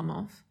 It's a mum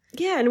off.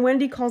 Yeah, and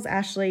Wendy calls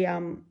Ashley,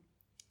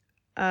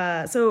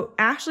 so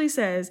Ashley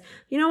says,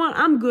 you know what,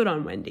 I'm good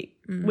on Wendy,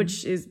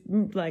 which is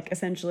like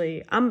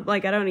essentially, I'm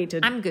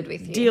good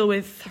with you. Deal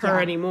with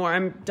her anymore.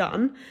 I'm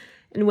done.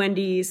 And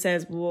Wendy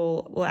says,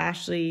 well,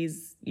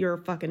 Ashley's, you're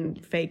a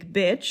fucking fake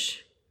bitch,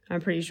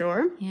 I'm pretty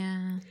sure.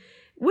 Yeah.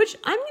 Which,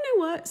 you know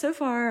what, so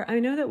far, I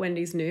know that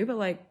Wendy's new, but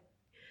like,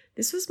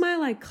 this was my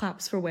like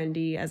claps for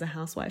Wendy as a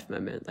housewife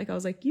moment. Like, I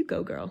was like, you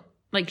go, girl.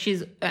 Like,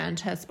 she's earned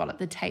her spot at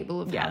the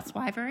table of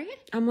housewifery.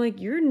 I'm like,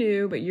 you're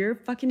new, but you're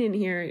fucking in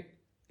here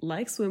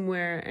like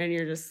swimwear and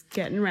you're just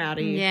getting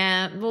rowdy.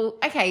 Yeah, well,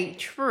 okay,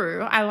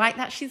 true. I like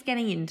that she's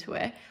getting into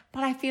it.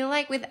 But I feel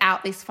like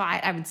without this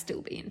fight, I would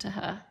still be into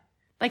her.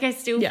 Like, I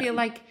still feel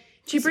like...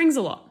 She brings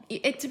a lot.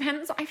 It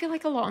depends, I feel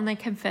like, a lot on their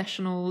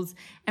confessionals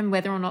and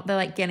whether or not they're,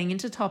 like, getting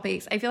into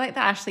topics. I feel like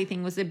the Ashley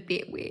thing was a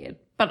bit weird.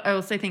 But I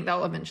also think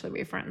they'll eventually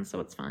be friends,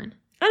 so it's fine.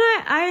 And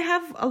I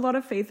have a lot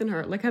of faith in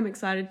her. Like, I'm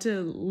excited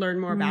to learn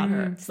more about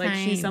her. Same. Like,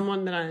 she's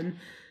someone that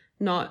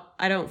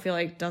I don't feel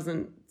like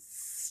doesn't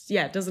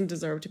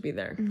deserve to be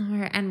there.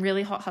 No, and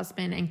really hot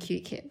husband and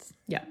cute kids.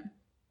 Yeah.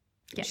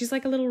 She's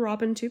like a little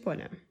Robin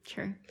 2.0.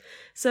 True.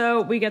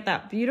 So we get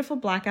that beautiful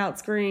blackout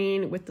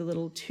screen with the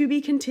little to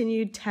be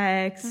continued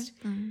text.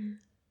 Mm-hmm.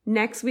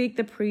 Next week,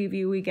 the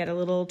preview, we get a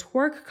little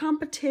twerk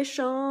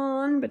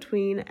competition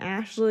between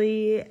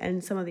Ashley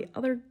and some of the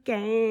other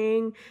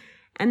gang.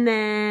 And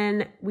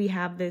then we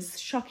have this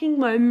shocking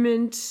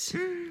moment.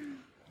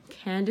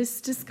 Candace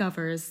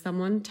discovers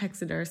someone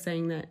texted her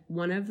saying that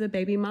one of the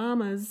baby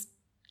mamas,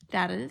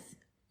 one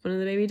of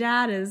the baby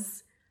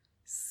daddies,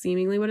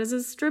 seemingly went as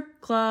a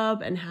strip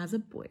club and has a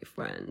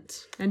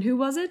boyfriend. And who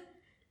was it?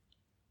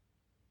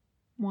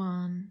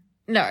 One.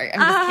 No, I'm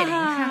just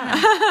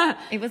kidding.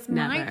 It was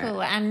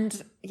Michael.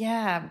 And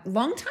yeah,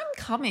 long time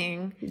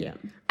coming. Yeah.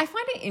 I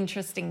find it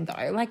interesting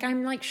though. Like,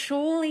 I'm like,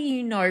 surely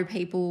you know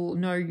people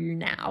know you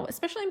now,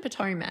 especially in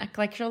Potomac.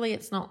 Like, surely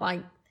it's not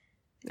like...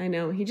 I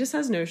know. He just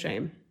has no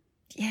shame.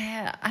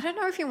 Yeah. I don't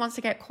know if he wants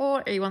to get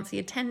caught or he wants the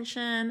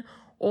attention,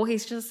 or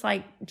he's just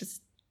like,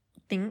 just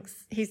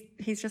thinks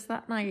he's just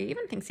that naive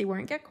and thinks he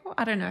won't get caught.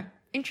 I don't know.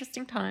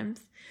 Interesting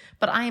times.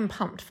 But I am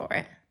pumped for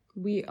it.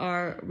 We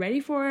are ready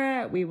for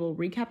it. We will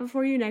recap it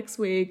for you next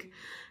week.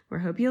 We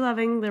hope you're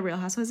loving the Real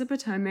Housewives of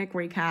Potomac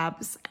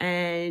recaps.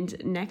 And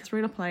next, we're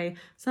going to play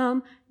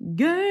some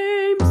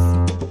games.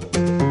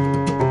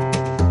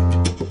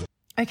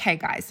 Okay,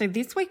 guys. So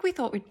this week we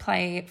thought we'd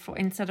play for,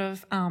 instead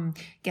of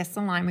Guess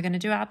the Line, we're going to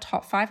do our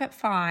top 5 at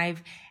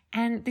 5.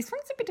 And this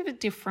one's a bit of a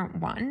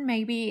different one.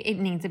 Maybe it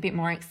needs a bit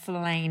more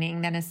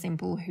explaining than a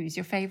simple who's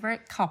your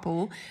favorite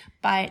couple.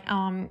 But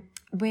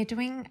we're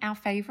doing our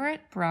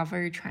favorite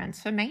Bravo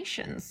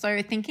transformations.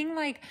 So thinking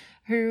like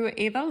who,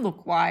 either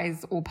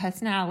look-wise or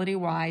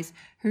personality-wise,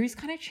 who's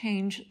kind of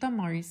changed the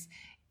most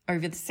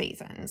over the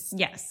seasons.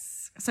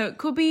 Yes. So it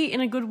could be in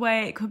a good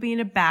way. It could be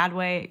in a bad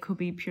way. It could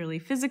be purely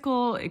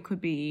physical. It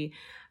could be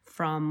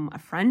from a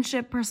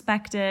friendship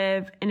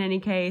perspective. In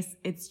any case,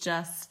 it's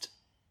just...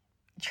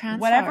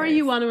 Transfers. Whatever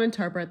you want to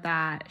interpret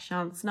that.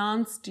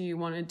 Nance, do you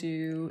want to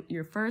do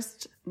your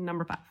first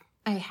number 5?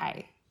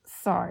 Okay,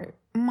 so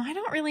mine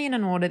aren't really in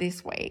an order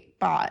this week,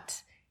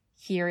 but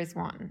here is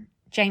one.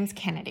 James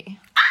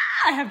Kennedy.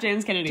 I have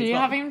James Kennedy. Do you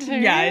have him too?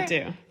 Yeah, I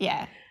do.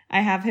 Yeah.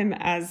 I have him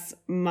as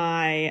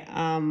my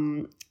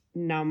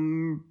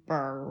number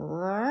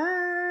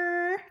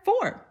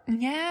 4.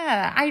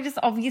 Yeah, I just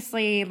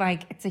obviously,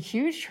 like, it's a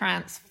huge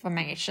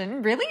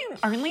transformation. Really,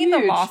 only in the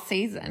last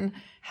season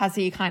has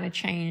he kind of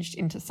changed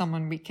into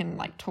someone we can,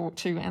 like, talk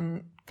to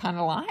and kind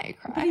of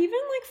like, right? But even,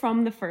 like,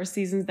 from the first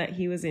seasons that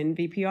he was in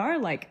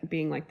VPR, like,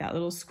 being, like, that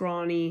little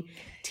scrawny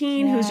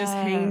teen who's just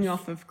hanging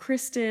off of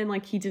Kristen.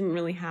 Like, he didn't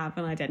really have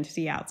an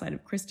identity outside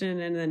of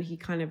Kristen, and then he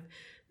kind of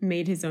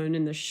made his own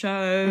in the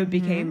show,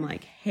 became,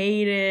 like,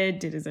 hated,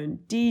 did his own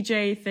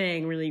DJ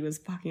thing, really was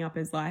fucking up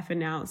his life, and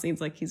now it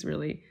seems like he's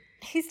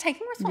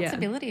taking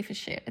responsibility for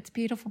shit. It's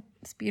beautiful.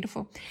 It's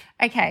beautiful.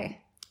 Okay.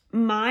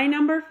 My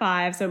number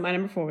 5, so my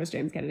number 4 was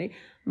James Kennedy.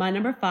 My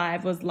number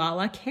 5 was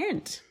Lala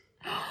Kent.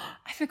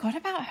 I forgot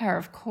about her,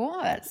 of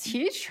course.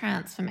 Huge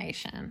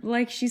transformation.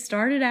 Like, she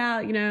started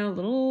out, you know,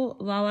 little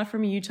Lala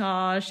from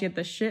Utah. She had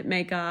the shit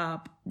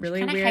makeup, really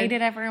weird. Kind of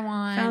hated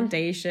everyone.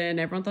 Foundation.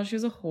 Everyone thought she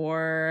was a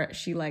whore.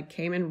 She, like,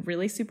 came in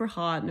really super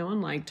hot. No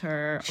one liked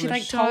her. She,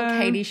 like, told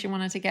Katie she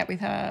wanted to get with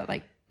her,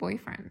 like,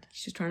 boyfriend.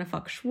 She's trying to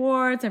fuck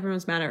Schwartz.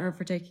 Everyone's mad at her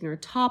for taking her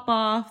top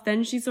off.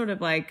 Then she sort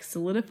of, like,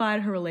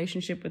 solidified her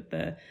relationship with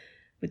the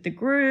with the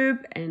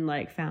group and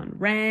like found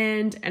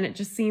Rand, and it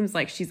just seems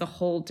like she's a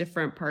whole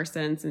different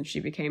person since she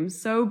became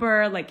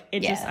sober. Like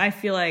it just, I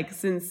feel like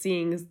since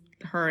seeing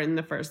her in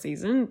the first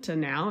season to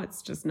now,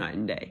 it's just night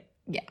and day.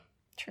 Yeah,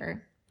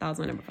 true. That was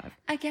my number 5.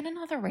 Again,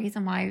 another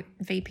reason why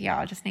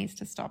VPR just needs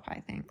to stop, I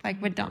think. Like,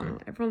 we're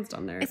done. Everyone's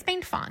done their... It's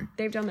been fun.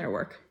 They've done their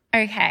work.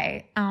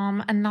 Okay,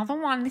 another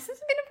one. This is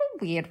a bit of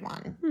a weird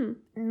one.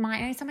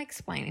 Might need some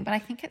explaining, but I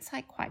think it's,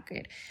 like, quite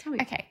good. Tell me.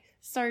 Okay,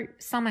 so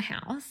Summer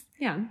House.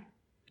 Yeah.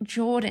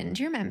 Jordan,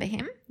 do you remember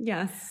him?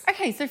 Yes.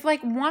 Okay, so for,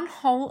 like, one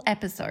whole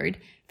episode,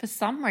 for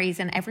some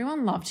reason,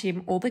 everyone loved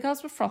him. All the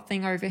girls were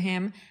frothing over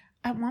him.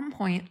 At one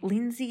point,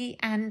 Lindsay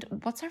and...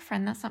 What's her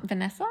friend? That's not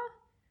Vanessa?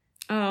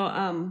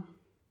 Oh,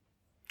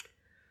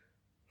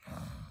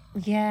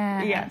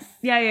 Yeah. Yes.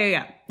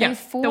 Yeah. The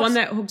fought... one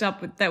that hooked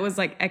up with, that was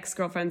like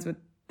ex-girlfriends with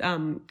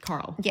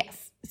Carl.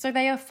 Yes. So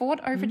they are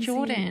fought over Lindsay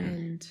Jordan.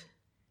 And...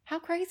 How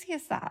crazy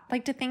is that?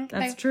 Like to think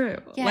that's true.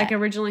 Yeah. Like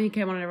originally he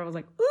came on and everyone was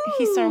like, ooh.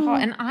 He's so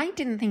hot. And I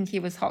didn't think he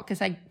was hot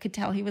because I could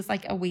tell he was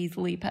like a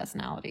Weasley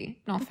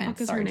personality. No offense.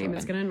 What is her name?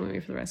 It's going to annoy me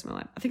for the rest of my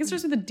life. I think it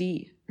starts with a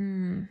D.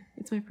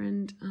 It's my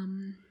friend.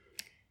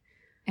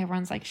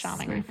 Everyone's like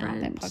shouting right now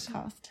at their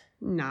podcast.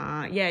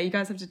 Nah. Yeah, you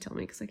guys have to tell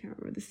me because I can't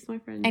remember. This is my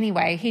friend.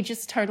 Anyway, he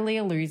just totally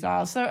a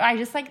loser. So I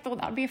just like thought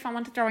that would be a fun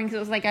one to throw in because it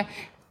was like a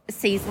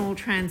seasonal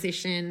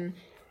transition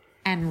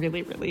and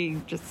really,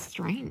 really just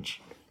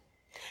strange.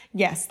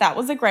 Yes, that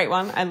was a great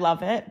one. I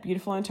love it.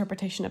 Beautiful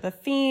interpretation of the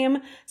theme.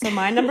 So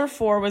my number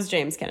 4 was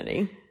James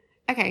Kennedy.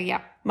 Okay,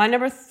 yeah. My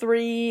number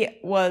 3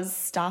 was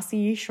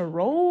Stassi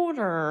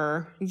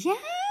Schroeder. Yeah.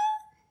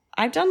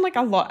 I've done like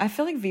a lot. I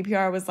feel like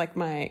VPR was like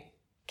my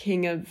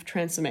king of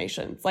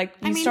transformations. Like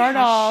you start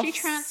off. She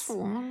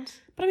transformed.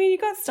 But I mean, you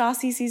got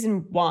Stassi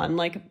season 1.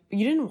 Like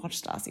you didn't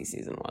watch Stassi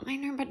season 1. I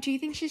know, but do you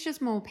think she's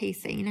just more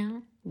PC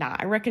now? Nah,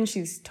 I reckon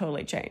she's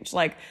totally changed.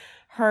 Like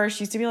she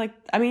used to be like,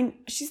 I mean,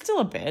 she's still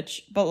a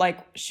bitch, but like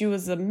she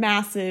was a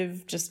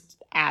massive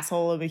just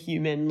asshole of a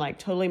human, like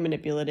totally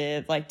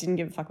manipulative, like didn't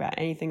give a fuck about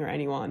anything or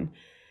anyone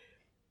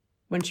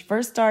when she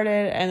first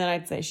started. And then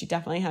I'd say she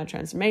definitely had a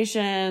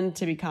transformation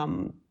to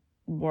become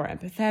more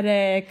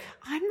empathetic.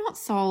 I'm not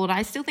sold.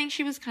 I still think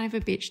she was kind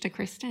of a bitch to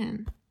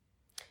Kristen.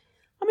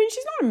 I mean,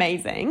 she's not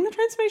amazing. The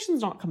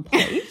transformation's not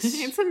complete.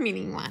 It's a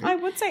mini one. I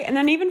would say. And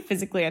then even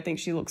physically, I think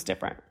she looks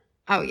different.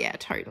 Oh, yeah,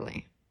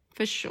 totally.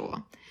 For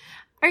sure.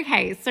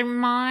 Okay, so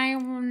my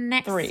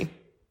next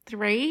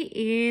 3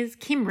 is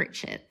Kim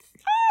Richards.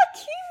 Ah,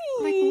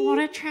 Kimmy! Like, what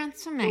a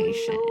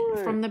transformation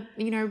from the,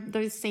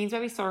 those scenes where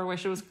we saw her where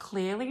she was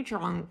clearly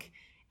drunk.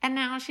 And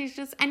now she's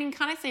just, and you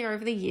kind of see her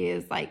over the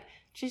years, like,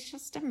 she's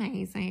just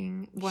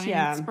amazing. What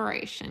an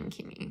inspiration,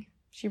 Kimmy.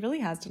 She really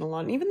has done a lot.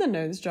 And even the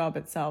nose job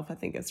itself, I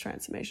think, is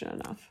transformation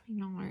enough.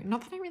 No,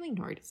 not that I really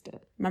noticed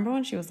it. Remember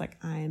when she was like,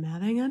 I am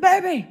having a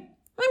baby.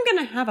 I'm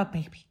going to have a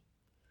baby.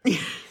 I'm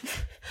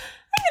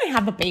going to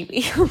have a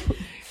baby.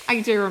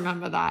 I do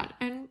remember that.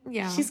 And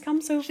yeah. She's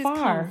come so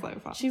far.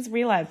 She's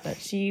realized that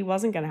she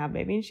wasn't going to have a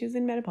baby and she was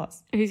in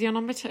menopause. Who's your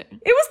number 2? It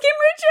was Kim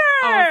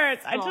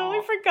Richards. I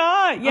totally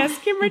forgot. Yes,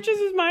 Kim Richards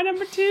is my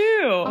number 2.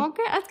 Oh,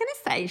 good. I was going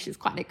to say she's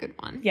quite a good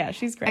one. Yeah,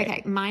 she's great.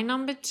 Okay, my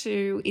number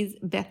 2 is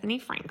Bethany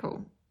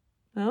Frankel.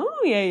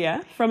 Oh,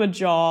 yeah. From a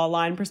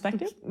jawline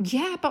perspective?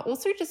 Yeah, but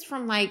also just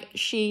from like,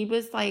 she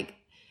was like,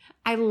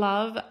 I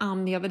love,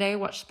 the other day I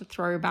watched the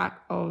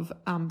throwback of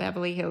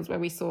Beverly Hills where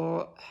we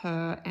saw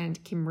her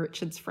and Kim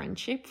Richards'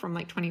 friendship from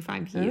like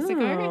 25 years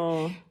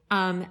ago.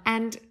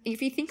 And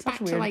if you think back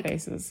to like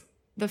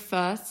the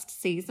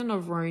first season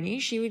of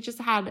Roni, she would just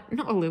had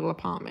not a little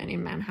apartment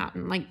in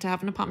Manhattan. Like to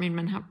have an apartment in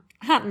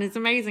Manhattan is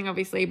amazing,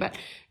 obviously, but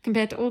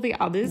compared to all the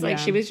others, like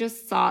she was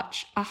just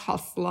such a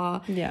hustler.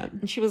 Yeah.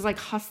 And she was like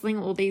hustling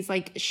all these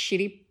like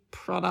shitty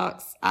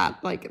products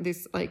at like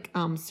this like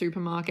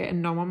supermarket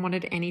and no one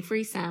wanted any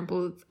free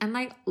samples and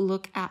like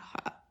look at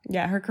her.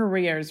 Yeah, her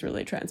career is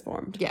really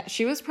transformed. Yeah,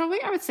 she was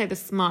probably, I would say, the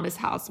smartest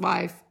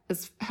housewife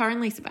as her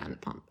and Lisa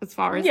Vanderpump as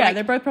far as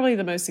they're both probably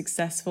the most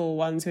successful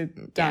ones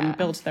who've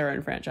built their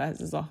own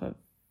franchises off of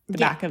the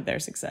back of their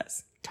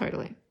success.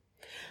 Totally.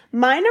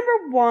 My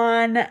number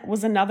 1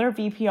 was another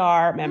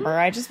VPR member.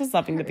 I just was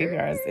loving the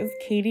VPRs. It was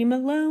Katie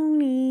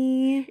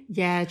Maloney.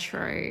 Yeah,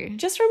 true.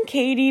 Just from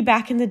Katie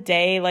back in the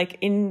day, like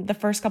in the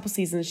first couple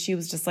seasons, she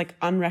was just like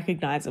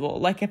unrecognizable.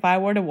 Like if I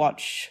were to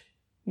watch,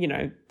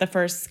 the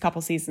first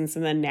couple seasons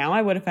and then now,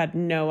 I would have had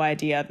no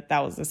idea that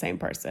was the same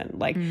person.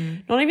 Like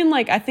not even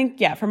like, I think,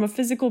 from a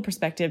physical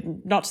perspective,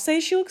 not to say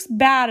she looks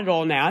bad at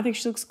all now. I think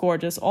she looks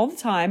gorgeous all the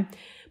time.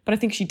 But I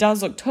think she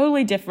does look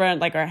totally different.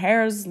 Like her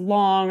hair is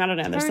long. I don't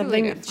know. There's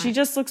something. Different. She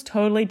just looks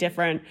totally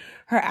different.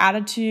 Her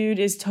attitude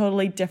is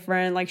totally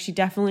different. Like she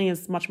definitely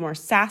is much more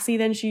sassy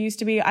than she used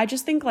to be. I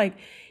just think like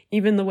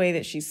even the way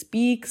that she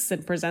speaks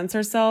and presents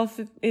herself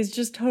is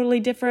just totally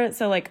different.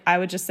 So like I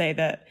would just say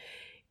that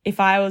if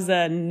I was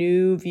a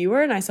new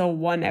viewer and I saw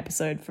one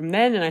episode from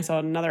then and I saw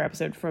another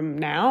episode from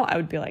now, I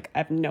would be like, I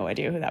have no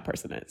idea who that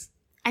person is.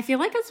 I feel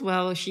like as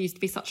well, she used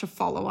to be such a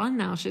follower.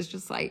 Now she's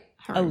just like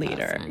her a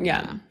leader. Person.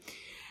 Yeah.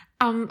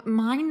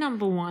 My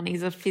number one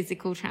is a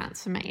physical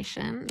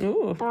transformation.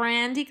 Ooh.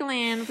 Brandy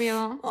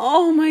Glanville.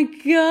 Oh my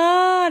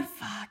God.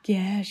 Fuck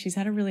yeah. She's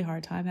had a really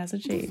hard time,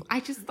 hasn't she?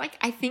 I just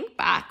I think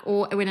back,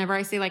 or whenever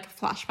I see a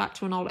flashback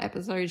to an old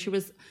episode, she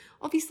was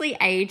obviously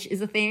age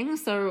is a thing.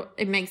 So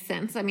it makes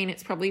sense. I mean,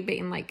 it's probably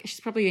been she's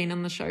probably been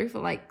on the show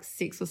for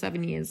 6 or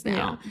 7 years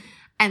now. Yeah.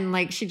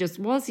 And she just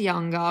was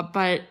younger,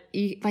 but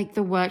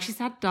the work she's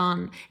had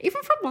done,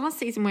 even from last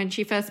season when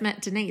she first met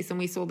Denise and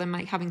we saw them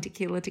having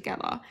tequila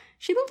together,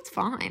 she looked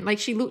fine.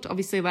 She looked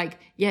obviously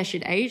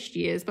she'd aged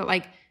years,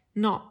 but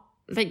not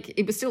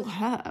it was still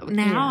her.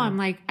 Now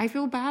I'm I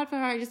feel bad for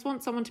her. I just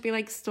want someone to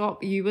be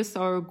stop, you were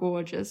so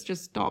gorgeous.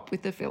 Just stop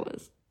with the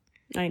fillers.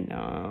 I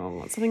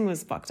know. Something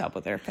was fucked up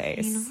with her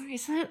face. I know.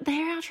 So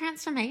they're our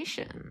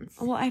transformations.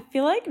 Well, I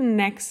feel like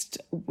next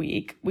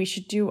week we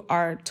should do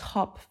our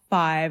top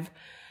 5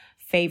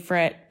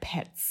 favorite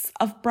pets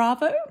of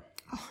Bravo.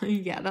 Oh,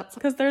 yeah, that's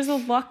because there's a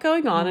lot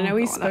going on. I know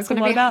we spoke a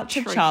lot about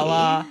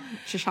T'Challa.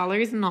 T'Challa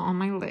is not on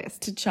my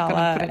list.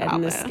 T'Challa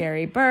and the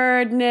scary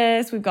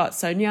birdness. We've got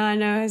Sonia, I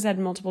know, has had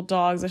multiple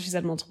dogs, or she's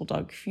had multiple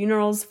dog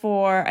funerals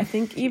for. I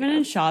think even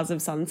in Shahs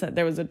of Sunset,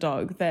 there was a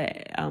dog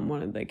that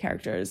one of the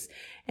characters,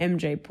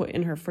 MJ, put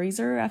in her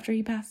freezer after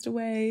he passed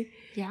away.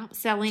 Yeah,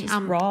 selling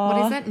raw.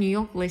 What is that New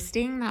York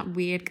listing? That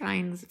weird guy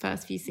in the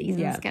first few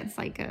seasons gets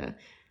a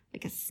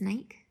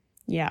snake.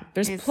 Yeah,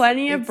 there's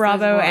plenty of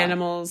Bravo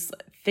animals.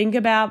 Think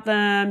about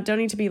them. Don't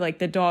need to be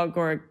the dog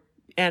or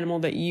animal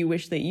that you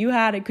wish that you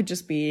had. It could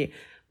just be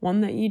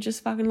one that you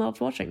just fucking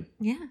loved watching.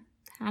 Yeah.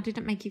 How did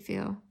it make you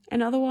feel?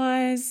 And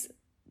otherwise,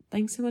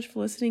 thanks so much for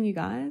listening, you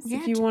guys. Yeah,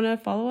 if you want to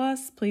follow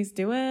us, please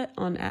do it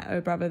on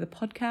 @OhBravo the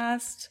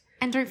podcast.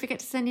 And don't forget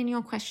to send in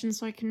your questions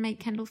so I can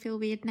make Kendall feel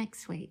weird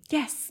next week.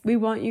 Yes, we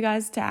want you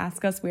guys to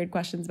ask us weird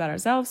questions about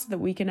ourselves so that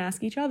we can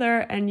ask each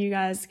other and you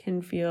guys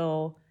can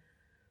feel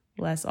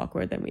less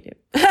awkward than we do.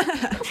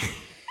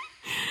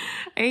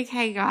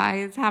 Okay,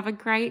 guys, have a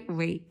great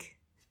week.